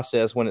chemistry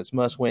process when it's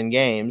must-win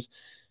games.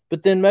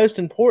 But then most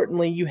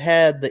importantly, you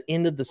had the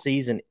end of the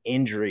season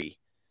injury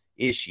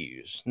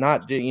issues.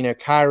 Not,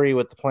 Kyrie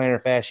with the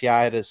plantar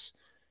fasciitis.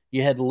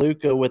 You had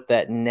Luka with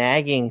that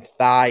nagging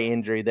thigh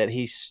injury that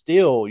he's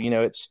still,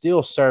 it's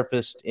still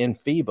surfaced in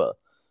FIBA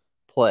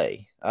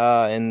play.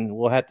 And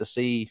we'll have to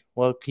see.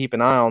 We'll keep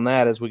an eye on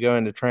that as we go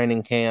into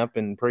training camp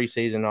and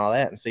preseason and all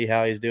that and see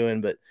how he's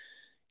doing. But,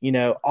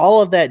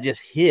 all of that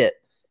just hit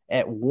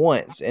at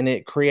once, and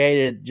it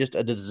created just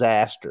a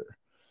disaster.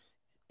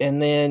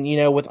 And then,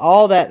 with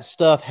all that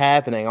stuff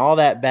happening, all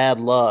that bad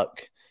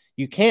luck,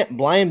 you can't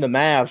blame the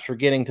Mavs for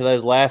getting to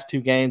those last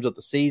 2 games of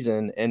the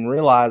season and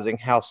realizing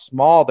how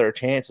small their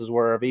chances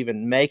were of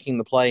even making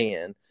the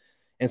play-in.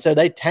 And so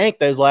they tanked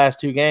those last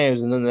 2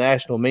 games, and then the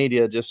national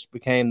media just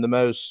became the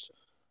most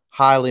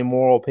highly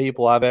moral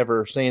people I've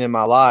ever seen in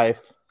my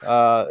life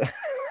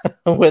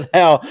with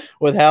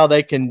how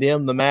they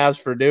condemned the Mavs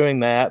for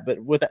doing that. But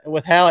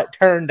with how it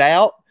turned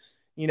out,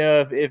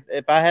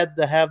 if I had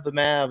to have the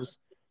Mavs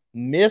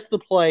miss the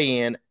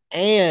play-in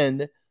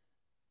and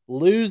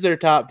lose their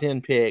top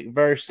 10 pick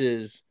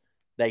versus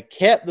they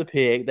kept the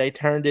pick, they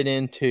turned it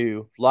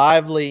into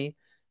Lively,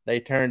 they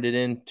turned it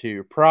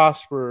into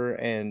Prosper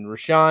and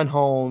Rashawn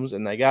Holmes,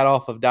 and they got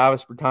off of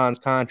Davis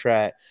Bertans'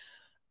 contract.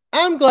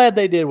 I'm glad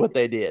they did what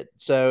they did.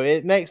 So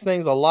it makes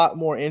things a lot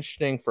more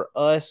interesting for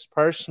us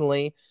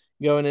personally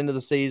going into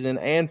the season,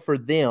 and for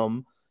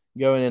them,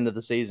 going into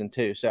the season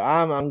too. So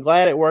I'm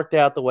glad it worked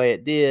out the way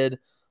it did.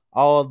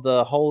 All of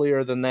the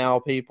holier than thou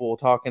people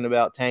talking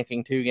about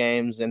tanking 2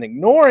 games and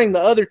ignoring the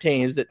other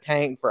teams that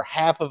tank for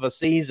half of a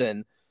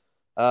season,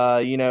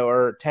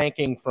 or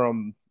tanking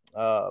from Take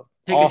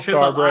a trip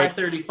All-Star up break.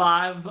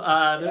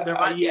 I-35. There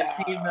might be a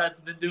team that's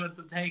been doing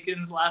some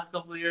tanking the last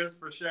couple of years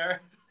for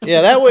sure.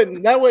 Yeah, that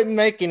wouldn't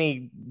make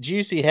any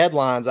juicy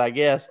headlines, I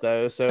guess,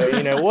 though. So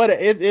what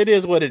it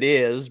is what it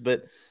is.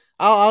 But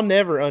I'll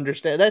never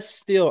understand. That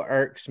still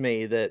irks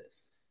me that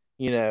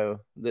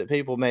that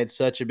people made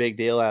such a big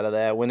deal out of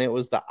that when it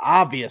was the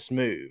obvious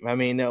move. I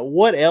mean,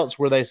 what else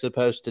were they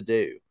supposed to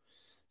do?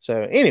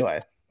 So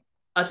anyway,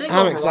 I think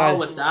I'm overall excited.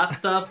 with that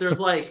stuff,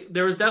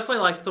 there was definitely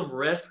like some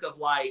risk of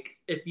like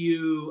if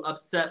you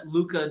upset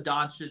Luka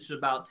Doncic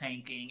about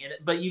tanking,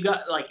 but you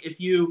got like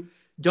if you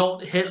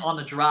don't hit on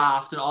the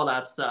draft and all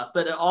that stuff.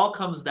 But it all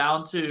comes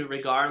down to,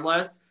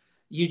 regardless,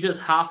 you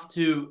just have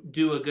to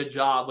do a good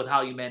job with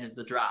how you manage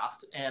the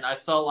draft. And I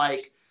felt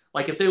like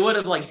if they would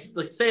have like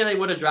say they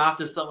would have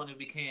drafted someone who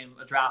became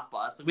a draft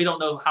bust, we don't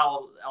know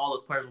how all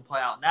those players will play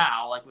out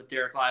now, like with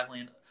Derek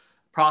Lively and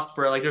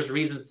Prosper. Like there's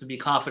reasons to be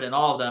confident in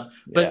all of them.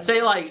 But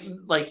say like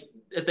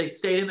if they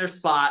stayed in their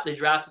spot, they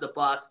drafted a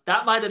bust,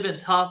 that might have been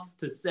tough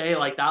to say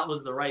like that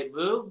was the right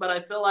move. But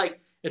I feel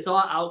like it's all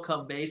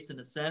outcome based in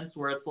a sense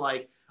where it's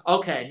like,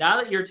 okay, now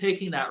that you're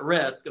taking that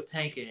risk of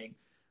tanking,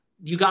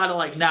 you got to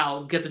like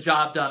now get the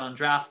job done on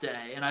draft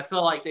day. And I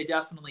feel like they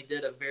definitely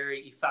did a very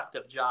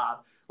effective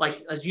job.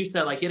 Like, as you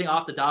said, like getting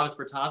off the Davis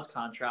Bertans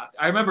contract.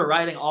 I remember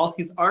writing all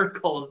these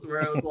articles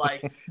where it was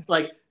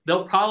like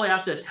they'll probably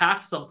have to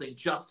attach something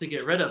just to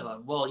get rid of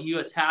him. Well, you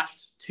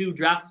attached 2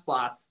 draft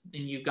spots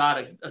and you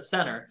got a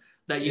center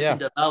that you can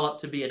develop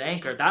to be an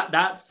anchor.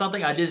 That's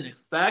something I didn't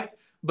expect,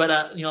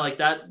 but like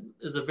that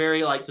is a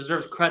very like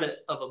deserves credit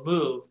of a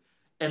move.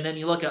 And then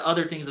you look at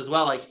other things as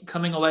well, like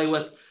coming away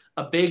with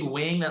a big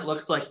wing that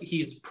looks like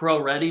he's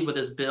pro ready with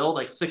his build,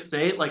 like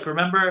 6'8". Like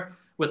remember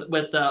with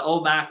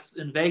Omax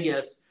in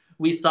Vegas,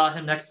 we saw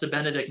him next to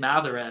Benedict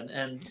Mathurin,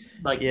 and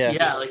like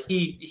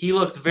he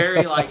looks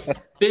very like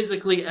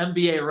physically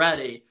NBA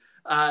ready.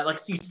 Like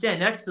you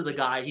stand next to the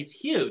guy, he's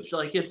huge.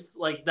 Like it's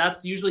like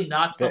that's usually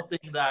not something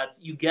that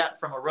you get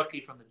from a rookie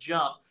from the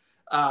jump.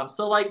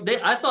 So like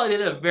I thought they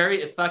did a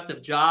very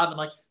effective job, and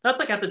like that's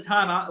like at the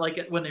time,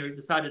 like when they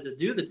decided to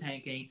do the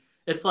tanking,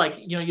 it's like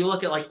you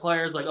look at like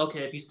players like,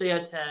 okay, if you stay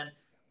at 10,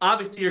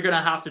 obviously you're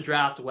gonna have to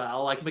draft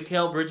well. Like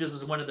Mikal Bridges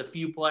is one of the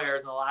few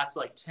players in the last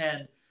like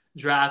 10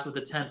 drafts with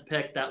the 10th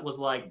pick that was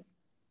like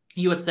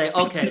you would say,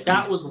 okay,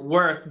 that was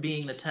worth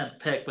being the 10th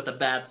pick with a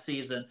bad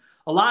season.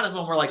 A lot of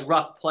them were like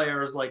rough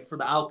players, like for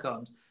the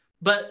outcomes.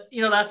 But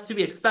that's to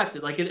be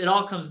expected. Like it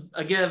all comes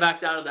again back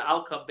down to the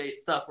outcome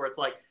based stuff where it's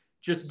like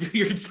just do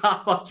your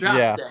job on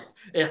draft day.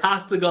 It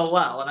has to go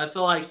well. And I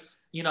feel like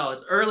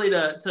it's early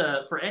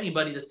to for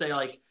anybody to say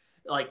like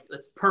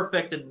it's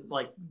perfect and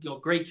like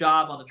great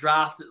job on the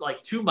draft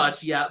like too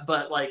much yet.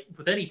 But like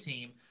with any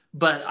team.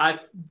 But I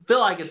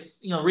feel like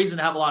it's reason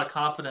to have a lot of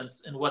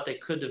confidence in what they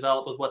could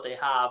develop with what they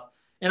have,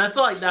 and I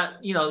feel like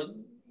that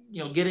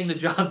getting the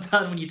job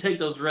done when you take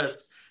those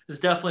risks is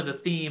definitely the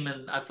theme,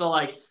 and I feel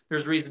like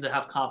there's reason to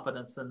have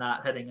confidence in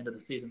that heading into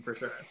the season for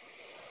sure.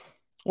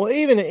 Well,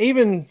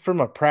 even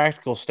from a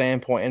practical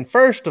standpoint, and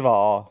first of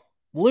all,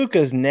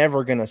 Luka's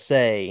never going to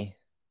say,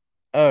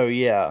 "Oh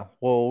yeah,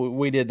 well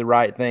we did the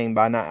right thing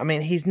by not." I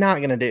mean, he's not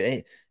going to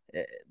do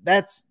it.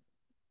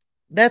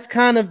 That's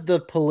kind of the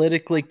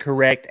politically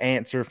correct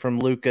answer from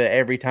Luka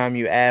every time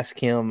you ask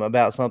him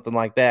about something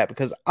like that,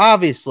 because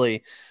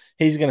obviously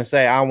he's going to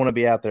say, I want to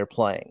be out there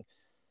playing.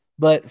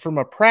 But from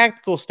a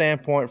practical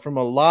standpoint, from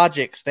a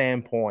logic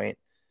standpoint,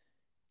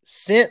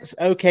 since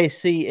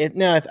OKC, if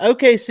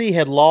OKC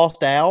had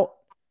lost out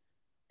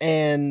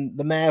and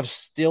the Mavs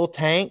still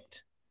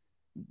tanked,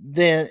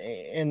 then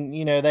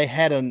they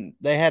had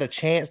a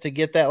chance to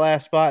get that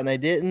last spot and they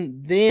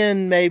didn't,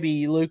 then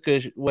maybe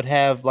Luka would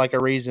have like a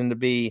reason to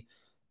be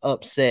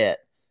upset.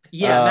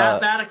 Yeah,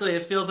 mathematically,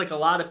 it feels like a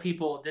lot of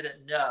people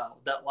didn't know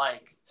that,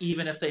 like,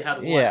 even if they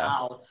had won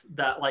out,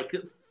 that, like,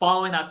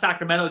 following that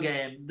Sacramento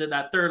game,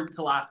 that third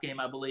to last game,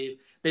 I believe,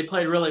 they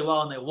played really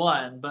well and they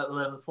won. But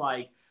then it's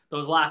like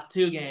those last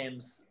 2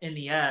 games, in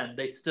the end,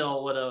 they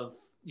still would have,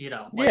 you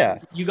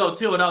go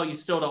 2-0, you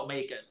still don't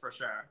make it for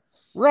sure.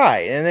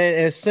 Right. And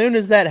then as soon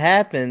as that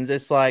happens,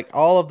 it's like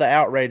all of the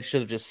outrage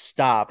should have just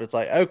stopped. It's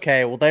like,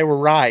 okay, well, they were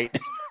right.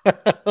 And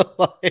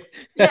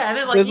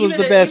then like this was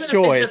the best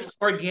choice. They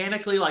just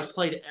organically like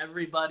played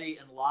everybody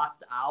and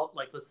lost out.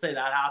 Like let's say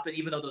that happened,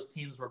 even though those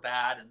teams were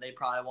bad and they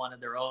probably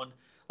wanted their own.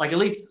 Like at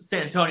least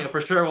San Antonio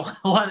for sure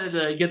wanted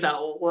to get that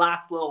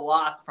last little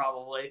loss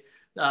probably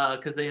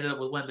because they ended up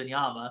with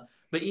Wembanyama.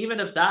 But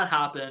even if that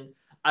happened,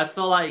 I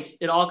feel like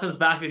it all comes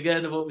back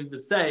again to what we've been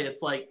saying.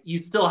 It's like you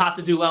still have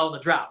to do well in the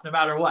draft, no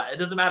matter what. It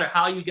doesn't matter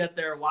how you get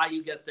there, why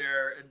you get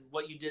there, and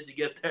what you did to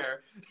get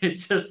there.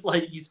 It's just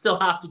like you still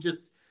have to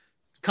just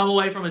come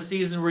away from a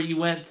season where you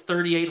went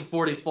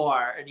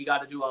 38-44 and you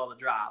got to do well in the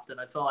draft. And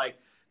I feel like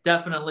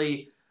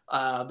definitely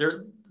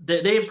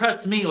They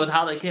impressed me with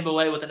how they came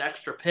away with an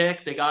extra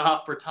pick. They got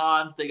off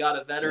Bertans. They got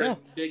a veteran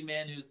big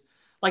man who's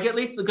like at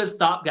least a good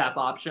stopgap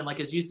option. Like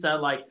as you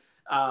said, like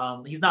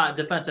he's not a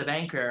defensive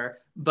anchor,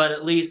 but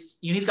at least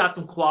he's got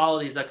some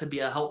qualities that could be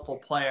a helpful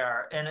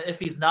player. And if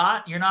he's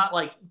not, you're not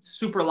like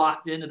super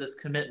locked into this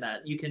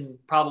commitment. You can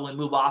probably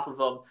move off of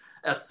him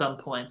at some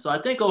point. So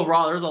I think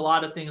overall there's a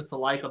lot of things to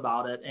like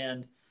about it.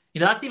 And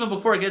that's even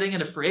before getting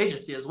into free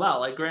agency as well.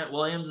 Like Grant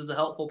Williams is a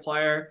helpful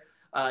player.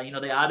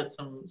 They added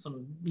some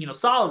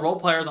solid role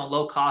players on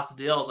low cost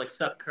deals like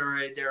Seth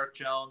Curry, Derek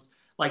Jones.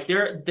 Like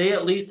they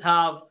at least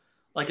have,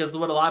 like, as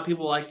what a lot of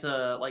people like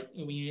to, like,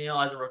 when you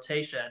analyze a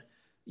rotation,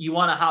 you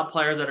want to have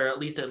players that are at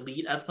least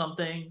elite at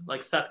something,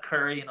 like Seth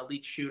Curry, an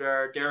elite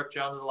shooter. Derek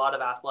Jones has a lot of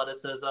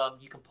athleticism.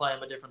 You can play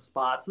him at different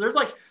spots. So there's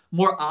like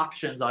more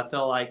options, I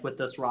feel like, with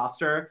this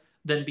roster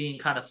than being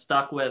kind of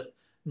stuck with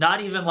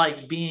not even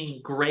like being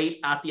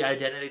great at the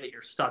identity that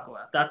you're stuck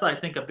with. That's, I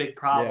think, a big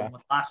problem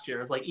with last year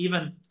is like,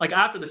 even like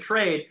after the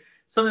trade,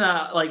 something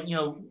that like,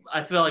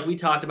 I feel like we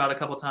talked about a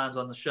couple times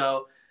on the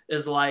show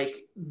is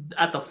like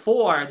at the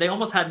 4, they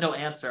almost had no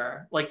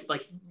answer, like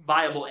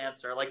viable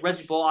answer. Like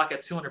Reggie Bullock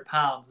at 200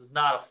 pounds is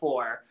not a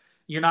 4.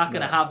 You're not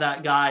going to have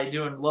that guy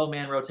doing low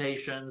man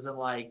rotations and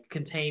like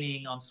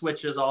containing on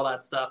switches, all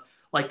that stuff.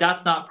 Like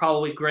that's not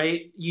probably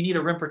great. You need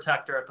a rim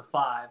protector at the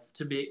 5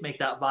 to make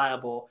that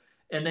viable.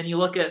 And then you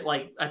look at,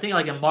 like, I think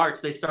like in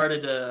March, they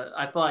started to,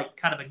 I feel like,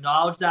 kind of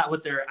acknowledge that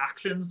with their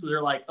actions.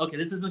 They're like, okay,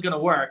 this isn't going to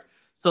work.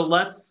 So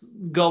let's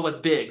go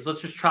with bigs. Let's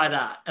just try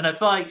that. And I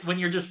feel like when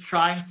you're just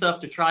trying stuff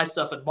to try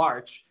stuff in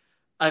March,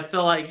 I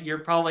feel like you're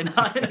probably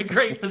not in a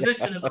great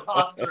position as a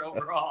roster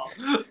overall.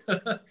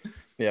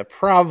 Yeah,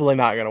 probably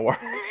not going to work.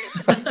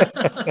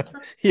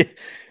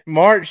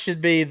 March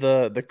should be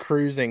the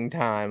cruising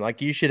time.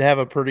 Like you should have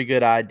a pretty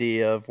good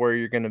idea of where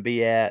you're going to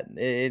be at.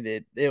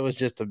 It was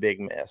just a big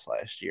mess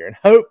last year, and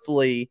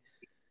hopefully,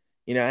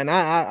 and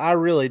I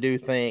really do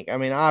think. I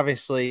mean,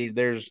 obviously,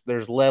 there's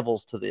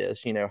levels to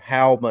this.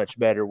 How much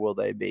better will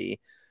they be?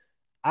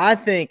 I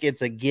think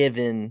it's a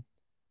given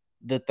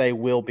that they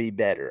will be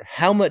better.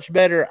 How much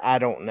better, I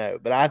don't know.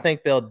 But I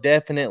think they'll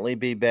definitely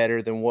be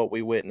better than what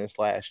we witnessed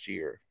last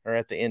year or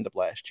at the end of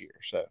last year.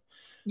 So,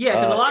 yeah,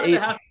 because a lot of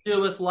it has to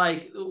do with,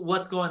 like,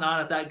 what's going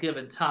on at that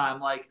given time.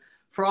 Like,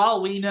 for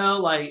all we know,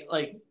 like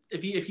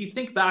if you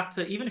think back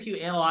to, even if you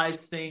analyze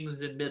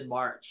things in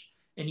mid-March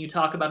and you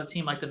talk about a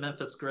team like the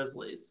Memphis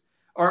Grizzlies,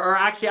 or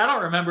actually, I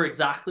don't remember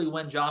exactly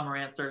when John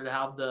Morant started to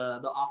have the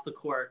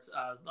off-the-court,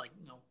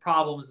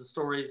 problems, the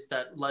stories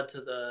that led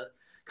to the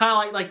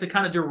kind of like to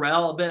kind of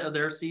derail a bit of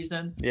their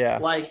season. Yeah.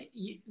 Like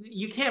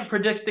you can't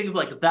predict things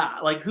like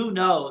that. Like who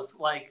knows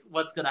like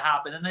what's going to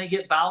happen. And they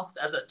get bounced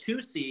as a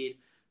 2 seed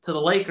to the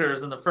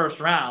Lakers in the first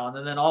round.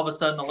 And then all of a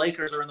sudden the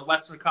Lakers are in the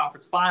Western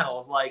Conference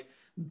Finals. Like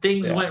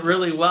things went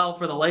really well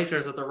for the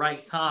Lakers at the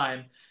right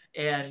time.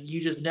 And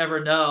you just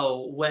never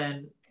know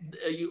when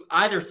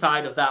either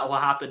side of that will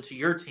happen to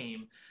your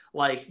team.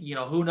 Like,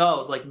 who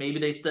knows? Like maybe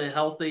they stay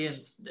healthy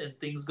and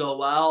things go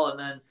well. And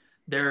then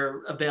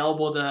they're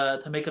available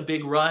to make a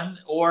big run,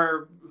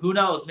 or who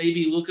knows,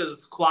 maybe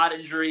Luka's quad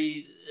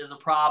injury is a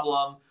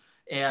problem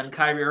and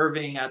Kyrie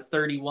Irving at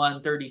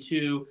 31,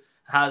 32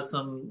 has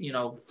some,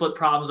 foot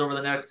problems over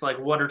the next like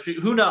 1 or 2,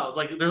 who knows?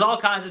 Like there's all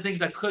kinds of things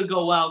that could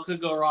go well,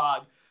 could go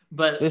wrong,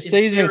 but this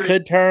season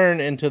could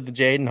turn into the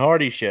Jaden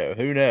Hardy show.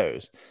 Who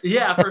knows?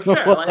 Yeah, for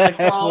sure. Like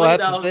we'll have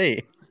to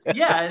see.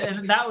 Yeah.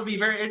 And that would be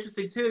very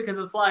interesting too,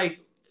 because it's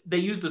like they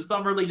use the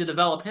summer league to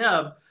develop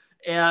him.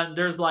 And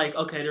there's like,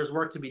 okay, there's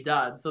work to be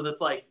done. So that's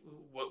like,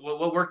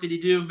 what work did he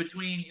do in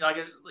between? Like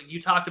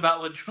you talked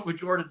about with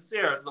Jordan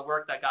Sears, the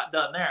work that got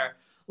done there.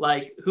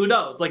 Like, who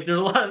knows? Like, there's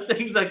a lot of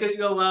things that could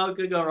go well,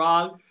 could go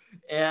wrong.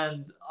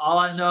 And all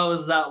I know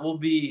is that we'll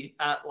be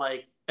at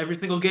like every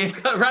single game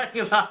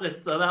writing about it.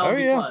 So that'll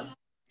be fun.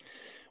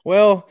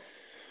 Well,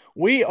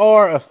 we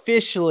are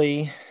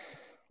officially.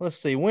 Let's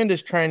see. When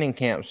does training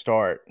camp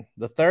start?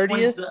 The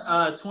 30th?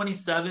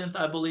 27th,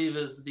 I believe,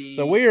 is the.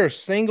 So we are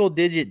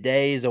single-digit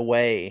days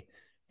away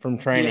from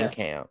training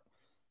camp,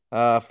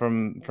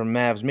 from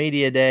Mavs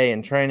Media Day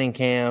and training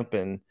camp,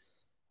 and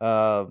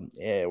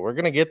we're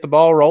gonna get the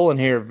ball rolling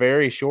here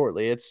very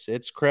shortly.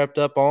 It's crept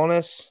up on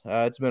us.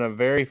 It's been a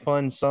very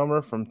fun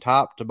summer from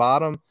top to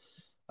bottom.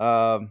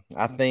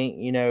 I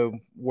think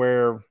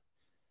where.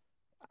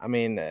 I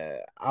mean,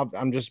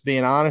 I'm just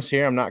being honest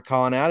here. I'm not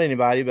calling out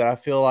anybody, but I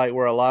feel like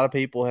where a lot of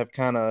people have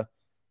kind of,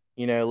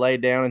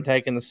 laid down and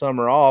taken the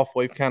summer off,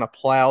 we've kind of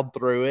plowed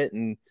through it,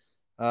 and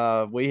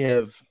we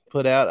have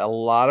put out a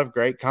lot of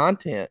great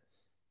content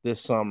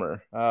this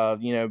summer.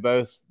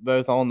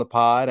 Both on the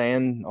pod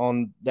and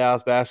on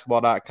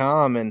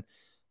DallasBasketball.com, and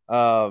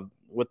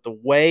with the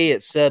way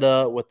it's set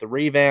up, with the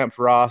revamped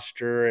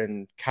roster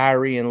and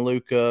Kyrie and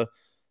Luka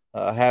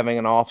having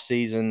an off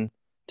season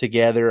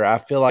together, I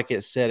feel like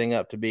it's setting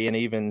up to be an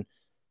even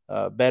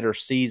better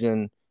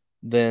season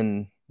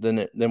than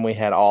we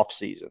had off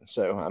season.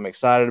 So I'm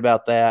excited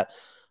about that.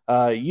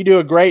 You do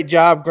a great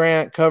job,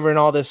 Grant, covering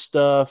all this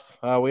stuff.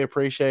 We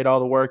appreciate all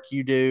the work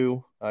you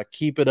do.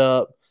 Keep it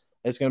up.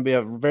 It's going to be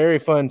a very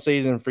fun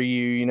season for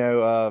you.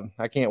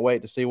 I can't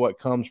wait to see what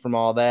comes from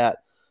all that.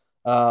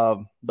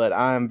 But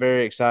I'm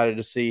very excited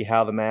to see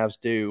how the Mavs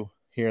do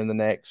here in the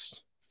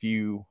next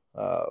few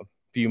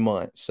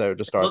months. So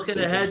to start looking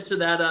ahead to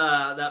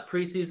that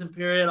preseason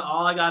period,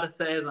 all I gotta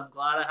say is I'm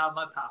glad I have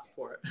my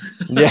passport.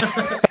 Yeah,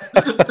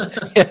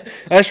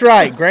 that's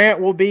right. Grant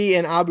will be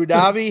in Abu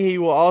Dhabi. He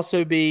will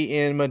also be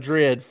in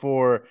Madrid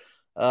for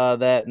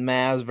that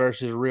Mavs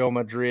versus Real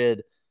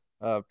Madrid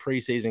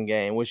preseason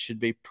game, which should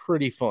be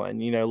pretty fun.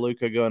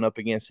 Luka going up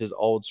against his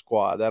old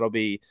squad. That'll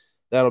be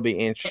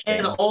interesting.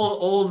 And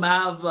old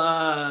Mav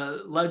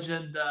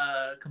legend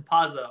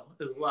Campazzo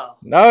as well.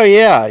 Oh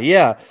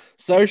yeah.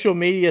 Social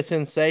media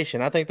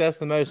sensation. I think that's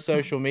the most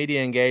social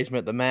media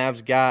engagement the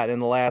Mavs got in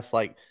the last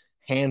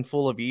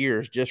handful of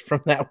years just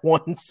from that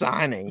one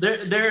signing.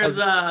 There's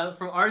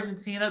from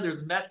Argentina,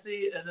 there's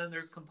Messi, and then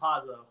there's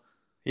Campazzo.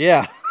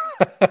 Yeah.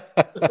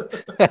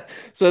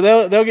 So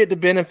they'll get to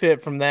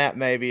benefit from that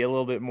maybe a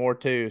little bit more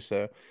too.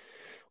 So,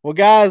 well,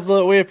 guys,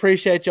 look, we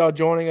appreciate y'all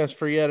joining us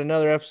for yet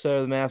another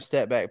episode of the Mavs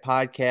Step Back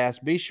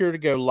Podcast. Be sure to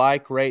go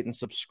like, rate, and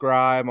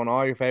subscribe on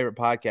all your favorite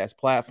podcast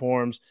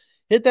platforms.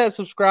 Hit that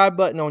subscribe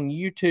button on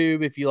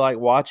YouTube if you like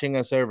watching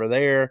us over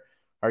there.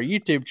 Our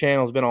YouTube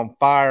channel has been on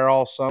fire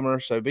all summer,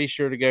 so be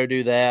sure to go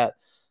do that.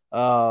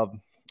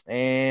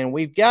 And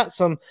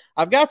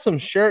I've got some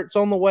shirts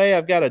on the way.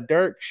 I've got a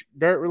dirt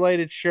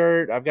related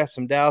shirt. I've got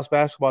some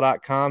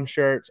DallasBasketball.com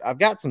shirts. I've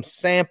got some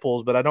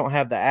samples, but I don't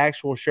have the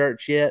actual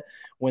shirts yet.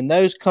 When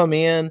those come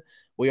in,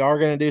 we are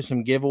going to do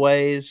some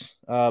giveaways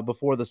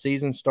before the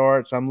season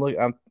starts. I'm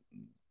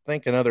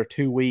think another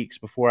 2 weeks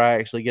before I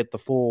actually get the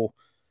full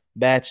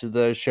batch of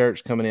those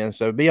shirts coming in.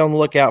 So be on the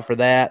lookout for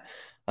that.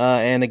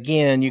 And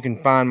again, you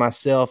can find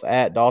myself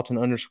at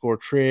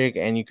Dalton_Trigg,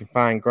 and you can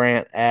find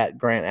Grant at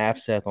Grant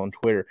Afseth on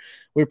Twitter.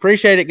 We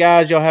appreciate it,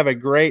 guys. Y'all have a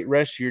great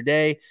rest of your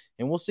day,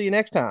 and we'll see you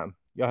next time.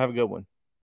 Y'all have a good one.